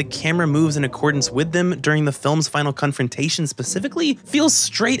and the way the camera moves in accordance with them during the film's final confrontation specifically feels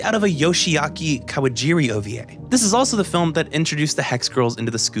straight out of a Yoshiaki Kawajiri OVA. This is also the film that introduced the Hex Girls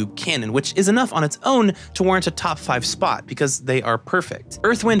into the Scoob canon, which is enough on its own to warrant a top 5 spot because they are perfect.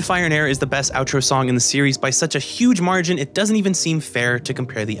 Earth, Wind, Fire, and Air is the best outro song in the series by such a huge margin it doesn't even seem fair to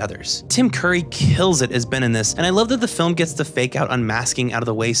compare the others. Tim Curry kills it as Ben in this, and I love that the film gets the fake out unmasking out of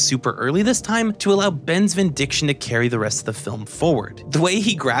the way super early this time to allow Ben's vindication to carry the rest of the film forward. The way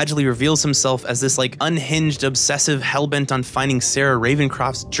he gradually reveals himself as this like unhinged, obsessive, hellbent on finding Sarah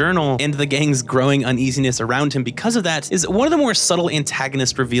Ravencroft's journal and the gang's growing uneasiness around him because of that is one of the more subtle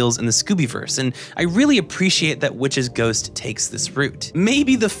antagonist reveals in the Scoobyverse, and I really appreciate that Witch's Ghost takes this route.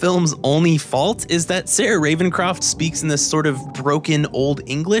 Maybe the film's only fault is that Sarah Ravencroft speaks in this sort of broken old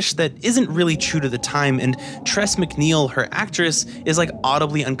English that isn't really true to the time, and Tress MacNeille, her actress, is like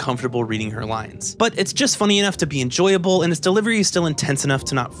audibly uncomfortable reading her lines. But it's just funny enough to be enjoyable, and its delivery is still intense enough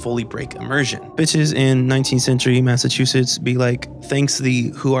to not fully break immersion. Bitches in 19th century Massachusetts be like, thanks thee,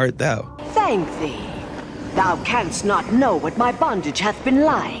 who art thou? Thank thee. Thou canst not know what my bondage hath been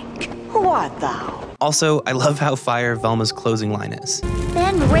like. Who art thou? Also, I love how fire Velma's closing line is.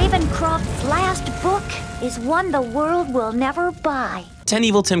 Ben Ravencroft's last book is one the world will never buy. 10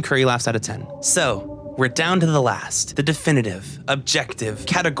 evil Tim Curry laughs out of 10. So, we're down to the last, the definitive, objective,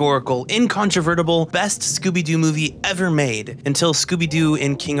 categorical, incontrovertible, best Scooby-Doo movie ever made, until Scooby-Doo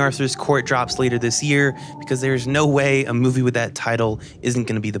in King Arthur's Court drops later this year, because there's no way a movie with that title isn't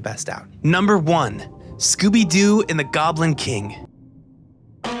gonna be the best out. Number 1, Scooby-Doo and the Goblin King.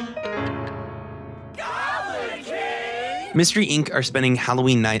 Mystery Inc. are spending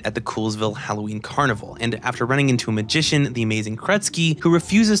Halloween night at the Coolsville Halloween Carnival, and after running into a magician, the amazing Krutsky, who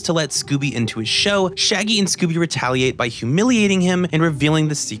refuses to let Scooby into his show, Shaggy and Scooby retaliate by humiliating him and revealing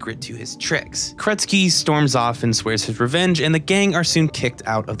the secret to his tricks. Krutsky storms off and swears his revenge, and the gang are soon kicked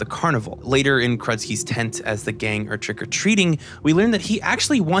out of the carnival. Later in Krutsky's tent, as the gang are trick-or-treating, we learn that he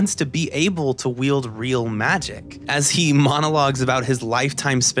actually wants to be able to wield real magic. As he monologues about his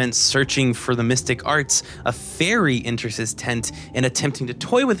lifetime spent searching for the mystic arts, a fairy enters his tent and, attempting to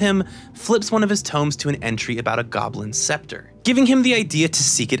toy with him, flips one of his tomes to an entry about a goblin scepter, giving him the idea to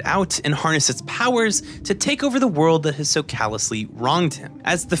seek it out and harness its powers to take over the world that has so callously wronged him.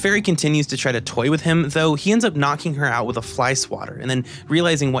 As the fairy continues to try to toy with him, though, he ends up knocking her out with a fly swatter, and then,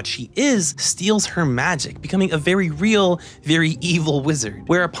 realizing what she is, steals her magic, becoming a very real, very evil wizard.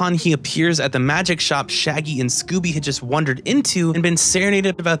 Whereupon he appears at the magic shop Shaggy and Scooby had just wandered into and been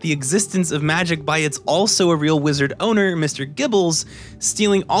serenaded about the existence of magic by its also a real wizard owner, Mr. Gibbles,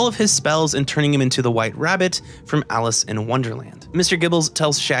 stealing all of his spells and turning him into the White Rabbit from Alice in Wonderland. Mr. Gibbles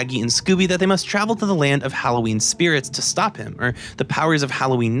tells Shaggy and Scooby that they must travel to the land of Halloween spirits to stop him, or the powers of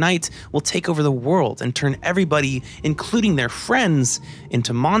Halloween night will take over the world and turn everybody, including their friends,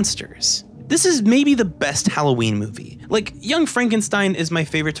 into monsters. This is maybe the best Halloween movie. Like, Young Frankenstein is my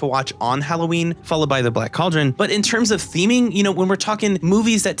favorite to watch on Halloween, followed by The Black Cauldron, but in terms of theming, you know, when we're talking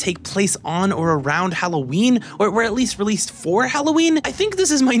movies that take place on or around Halloween, or were at least released for Halloween, I think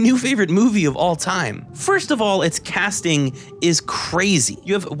this is my new favorite movie of all time. First of all, its casting is crazy.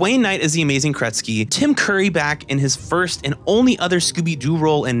 You have Wayne Knight as the amazing Krutsky, Tim Curry back in his first and only other Scooby-Doo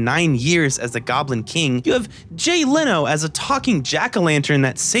role in 9 years as the Goblin King, you have Jay Leno as a talking jack-o'-lantern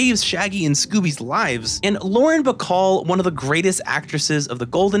that saves Shaggy and Scooby's lives, and Lauren Bacall, one of the greatest actresses of the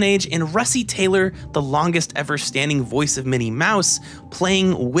Golden Age, and Russi Taylor, the longest ever standing voice of Minnie Mouse,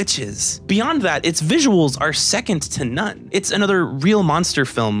 playing witches. Beyond that, its visuals are second to none. It's another real monster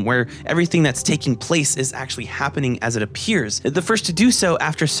film where everything that's taking place is actually happening as it appears, the first to do so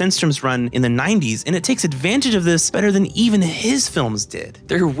after Sandstrom's run in the 90s, and it takes advantage of this better than even his films did.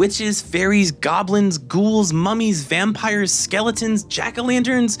 There are witches, fairies, goblins, ghouls, mummies, vampires, skeletons,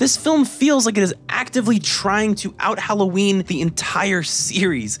 jack-o'-lanterns. This film feels like it is actively trying to out-Halloween the entire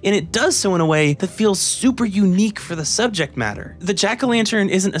series, and it does so in a way that feels super unique for the subject matter. The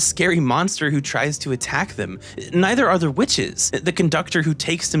jack-o'-lantern isn't a scary monster who tries to attack them. Neither are the witches. The conductor who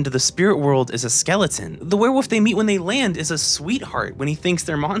takes them to the spirit world is a skeleton. The werewolf they meet when they land is a sweetheart when he thinks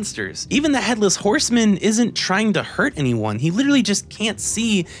they're monsters. Even the headless horseman isn't trying to hurt anyone. He literally just can't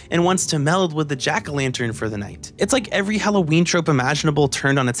see and wants to meld with the jack-o'-lantern for the night. It's like every Halloween trope imaginable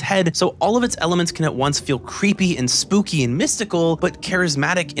turned on its head, so all of its elements can at once feel creepy and spooky and mystical, but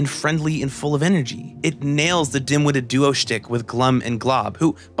charismatic and friendly and full of energy. It nails the dim-witted duo shtick with Glum and Glob,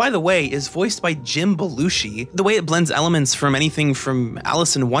 who, by the way, is voiced by Jim Belushi. The way it blends elements from anything from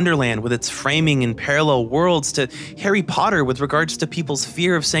Alice in Wonderland with its framing and parallel worlds to Harry Potter with regards to people's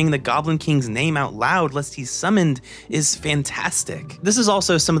fear of saying the Goblin King's name out loud lest he's summoned is fantastic. This is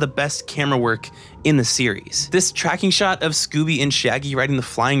also some of the best camera work in the series. This tracking shot of Scooby and Shaggy riding the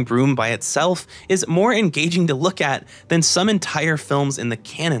flying broom by itself is more engaging to look at than some entire films in the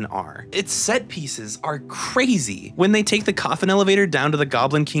canon are. Its set pieces are crazy. When they take the coffin elevator down to the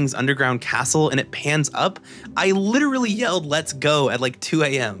Goblin King's underground castle and it pans up, I literally yelled "let's go" at like 2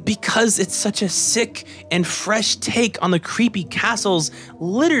 a.m. because it's such a sick and fresh take on the creepy castles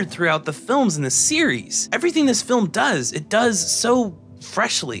littered throughout the films in the series. Everything this film does, it does so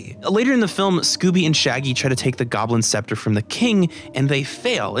freshly. Later in the film, Scooby and Shaggy try to take the goblin scepter from the king, and they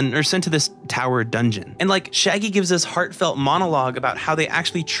fail and are sent to this tower dungeon. And like, Shaggy gives this heartfelt monologue about how they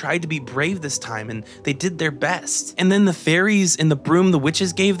actually tried to be brave this time and they did their best. And then the fairies and the broom the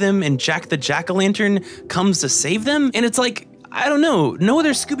witches gave them and Jack the Jack-o'-lantern comes to save them, and it's like, I don't know, no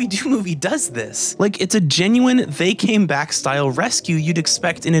other Scooby-Doo movie does this. Like, it's a genuine they came back style rescue you'd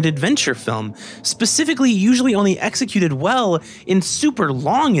expect in an adventure film, specifically usually only executed well in super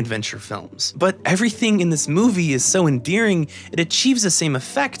long adventure films. But everything in this movie is so endearing, it achieves the same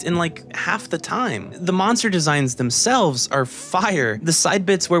effect in like half the time. The monster designs themselves are fire. The side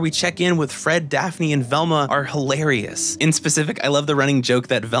bits where we check in with Fred, Daphne, and Velma are hilarious. In specific, I love the running joke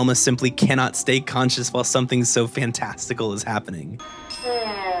that Velma simply cannot stay conscious while something so fantastical is happening. Ooh.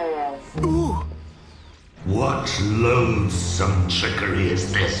 What loathsome trickery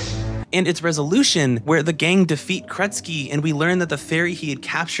is this? And its resolution, where the gang defeat Krutsky and we learn that the fairy he had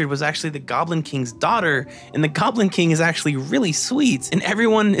captured was actually the Goblin King's daughter, and the Goblin King is actually really sweet, and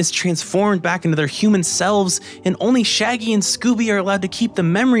everyone is transformed back into their human selves, and only Shaggy and Scooby are allowed to keep the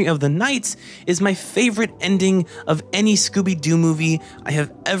memory of the night, is my favorite ending of any Scooby-Doo movie I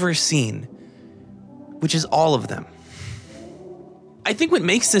have ever seen, which is all of them. I think what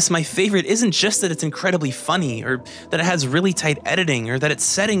makes this my favorite isn't just that it's incredibly funny, or that it has really tight editing, or that its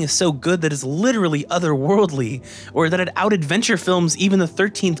setting is so good that it's literally otherworldly, or that it out-adventure films even the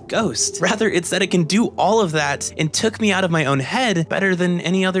 13th Ghost. Rather, it's that it can do all of that and took me out of my own head better than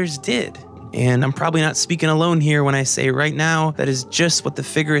any others did. And I'm probably not speaking alone here when I say right now that is just what the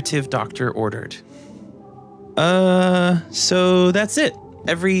figurative doctor ordered. So that's it.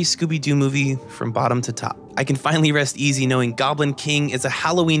 Every Scooby-Doo movie from bottom to top. I can finally rest easy knowing Goblin King is a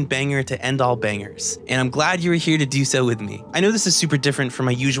Halloween banger to end all bangers, and I'm glad you were here to do so with me. I know this is super different from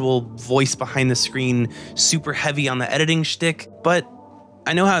my usual voice behind the screen, super heavy on the editing shtick, but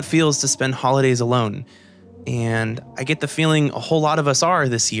I know how it feels to spend holidays alone, and I get the feeling a whole lot of us are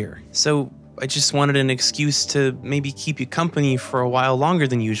this year. So I just wanted an excuse to maybe keep you company for a while longer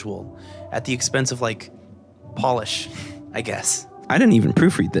than usual, at the expense of like, polish, I guess. I didn't even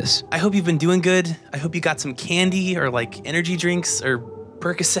proofread this. I hope you've been doing good. I hope you got some candy or like energy drinks or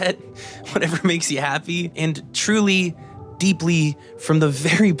Percocet, whatever makes you happy. And truly, deeply, from the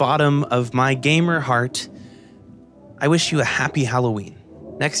very bottom of my gamer heart, I wish you a happy Halloween.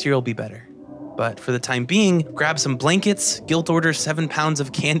 Next year will be better. But for the time being, grab some blankets, guilt order 7 pounds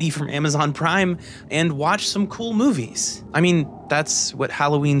of candy from Amazon Prime, and watch some cool movies. I mean, that's what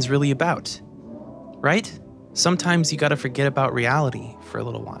Halloween's really about, right? Sometimes you gotta forget about reality for a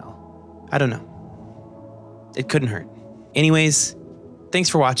little while. I don't know. It couldn't hurt. Anyways, thanks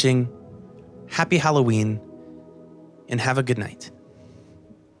for watching. Happy Halloween, and have a good night.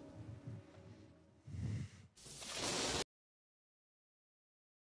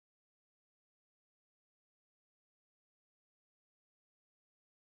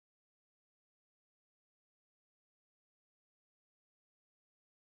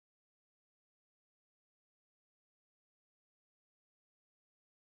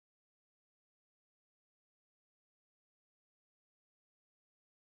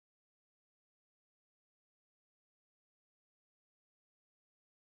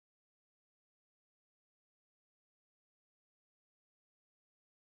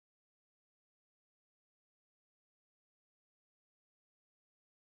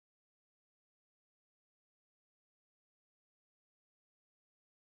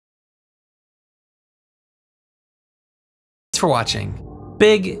 for watching.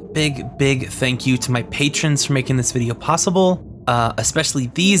 Big, big, big thank you to my patrons for making this video possible, especially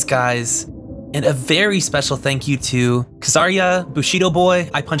these guys. And a very special thank you to Kazaria, Bushido Boy,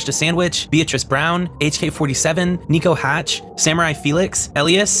 I Punched a Sandwich, Beatrice Brown, HK47, Nico Hatch, Samurai Felix,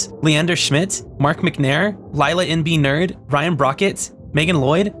 Elias, Leander Schmidt, Mark McNair, Lila NB Nerd, Ryan Brockett, Megan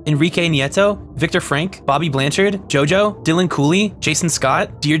Lloyd, Enrique Nieto, Victor Frank, Bobby Blanchard, Jojo, Dylan Cooley, Jason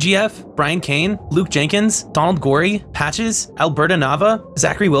Scott, Dear GF, Brian Kane, Luke Jenkins, Donald Gorey, Patches, Alberta Nava,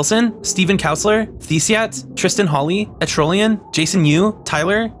 Zachary Wilson, Stephen Kausler, Thesiat, Tristan Hawley, Etrolian, Jason Yu,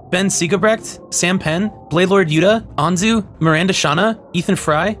 Tyler, Ben Siegebrecht, Sam Penn, Bladelord Yuta, Anzu, Miranda Shana, Ethan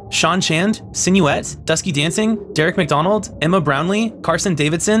Fry, Sean Chand, Sinuette, Dusky Dancing, Derek McDonald, Emma Brownlee, Carson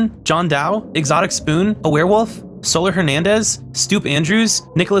Davidson, John Dow, Exotic Spoon, A Werewolf, Solar Hernandez, Stoop Andrews,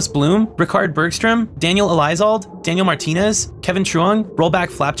 Nicholas Bloom, Ricard Bergstrom, Daniel Elizald, Daniel Martinez, Kevin Truong,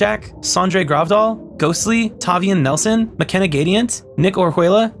 Rollback Flapjack, Sandre Gravdal, Ghostly, Tavian Nelson, McKenna Gadiant, Nick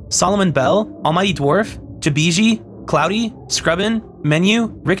Orhuela, Solomon Bell, Almighty Dwarf, Jabiji, Cloudy, Scrubbin, Menu,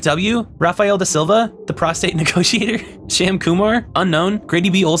 Rick W, Rafael da Silva, The Prostate Negotiator, Sham Kumar, Unknown, Grady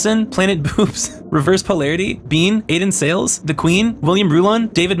B. Olson, Planet Boobs, Reverse Polarity, Bean, Aiden Sales, The Queen, William Rulon,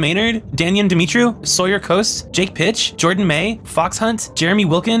 David Maynard, Danian Dimitru, Sawyer Coast, Jake Pitch, Jordan May, Fox Hunt, Jeremy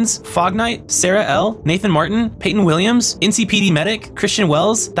Wilkins, Fog Knight, Sarah L, Nathan Martin, Peyton Williams, NCPD Medic, Christian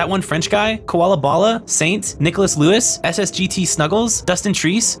Wells, That One French Guy, Koala Bala, Saint, Nicholas Lewis, SSGT Snuggles, Dustin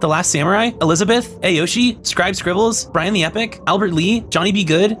Treese, The Last Samurai, Elizabeth, Ayoshi, Scribe Scribbles, Brian the Epic, Albert Lee, Johnny B.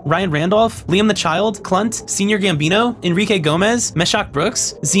 Good, Ryan Randolph, Liam the Child, Clunt, Senior Gambino, Enrique Gomez, Meshach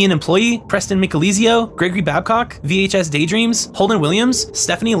Brooks, Zian Employee, Preston Michelizio, Gregory Babcock, VHS Daydreams, Holden Williams,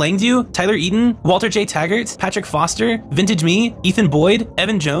 Stephanie Langdew, Tyler Eaton, Walter J. Taggart, Patrick Foster, Vintage Me, Ethan Boyd,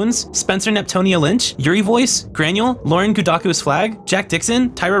 Evan Jones, Spencer Neptonia Lynch, Yuri Voice, Granule, Lauren Kudaku's Flag, Jack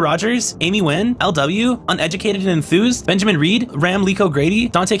Dixon, Tyra Rogers, Amy Wen, LW, Uneducated and Enthused, Benjamin Reed, Ram Lico Grady,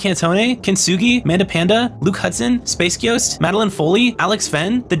 Dante Cantone, Kintsugi, Manda Panda, Luke Hudson, Space Ghost, Madeline Foley, Alex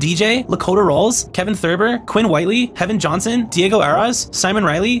Fenn, The DJ, Lakota Rolls, Kevin Thurber, Quinn Whiteley, Heaven Johnson, Diego Aras, Simon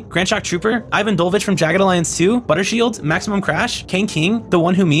Riley, Grand Shock Trooper, Ivan Dolvich from Jagged Alliance 2, Buttershield, Maximum Crash, Kane King, The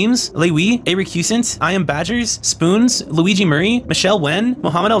One Who Memes, Lewi, A Recusant, I Am Badgers, Spoons, Luigi Murray, Michelle Wen,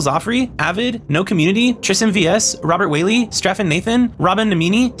 Mohammed El Zafri, Avid, No Community, Tristan VS, Robert Whaley, Straffen Nathan, Robin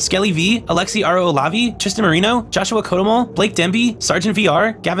Namini, Skelly V, Alexi Aro Olavi, Tristan Marino, Joshua Kodomal, Blake Demby, Sergeant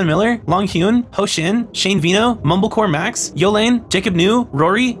VR, Gavin Miller, Long Hyun, Ho Shin, Shane Vino, Mumblecore Max, Yolane, Jacob New,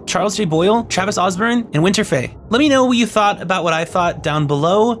 Rory, Charles J. Boyle, Travis Osborne, and Winter Faye. Let me know what you thought about what I thought down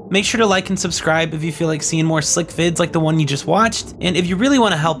below. Make sure to like and subscribe if you feel like seeing more slick vids like the one you just watched. And if you really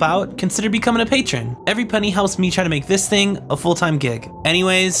want to help out, consider becoming a patron. Every penny helps me try to make this thing a full-time gig.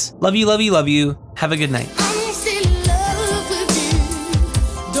 Anyways, love you, love you, love you. Have a good night.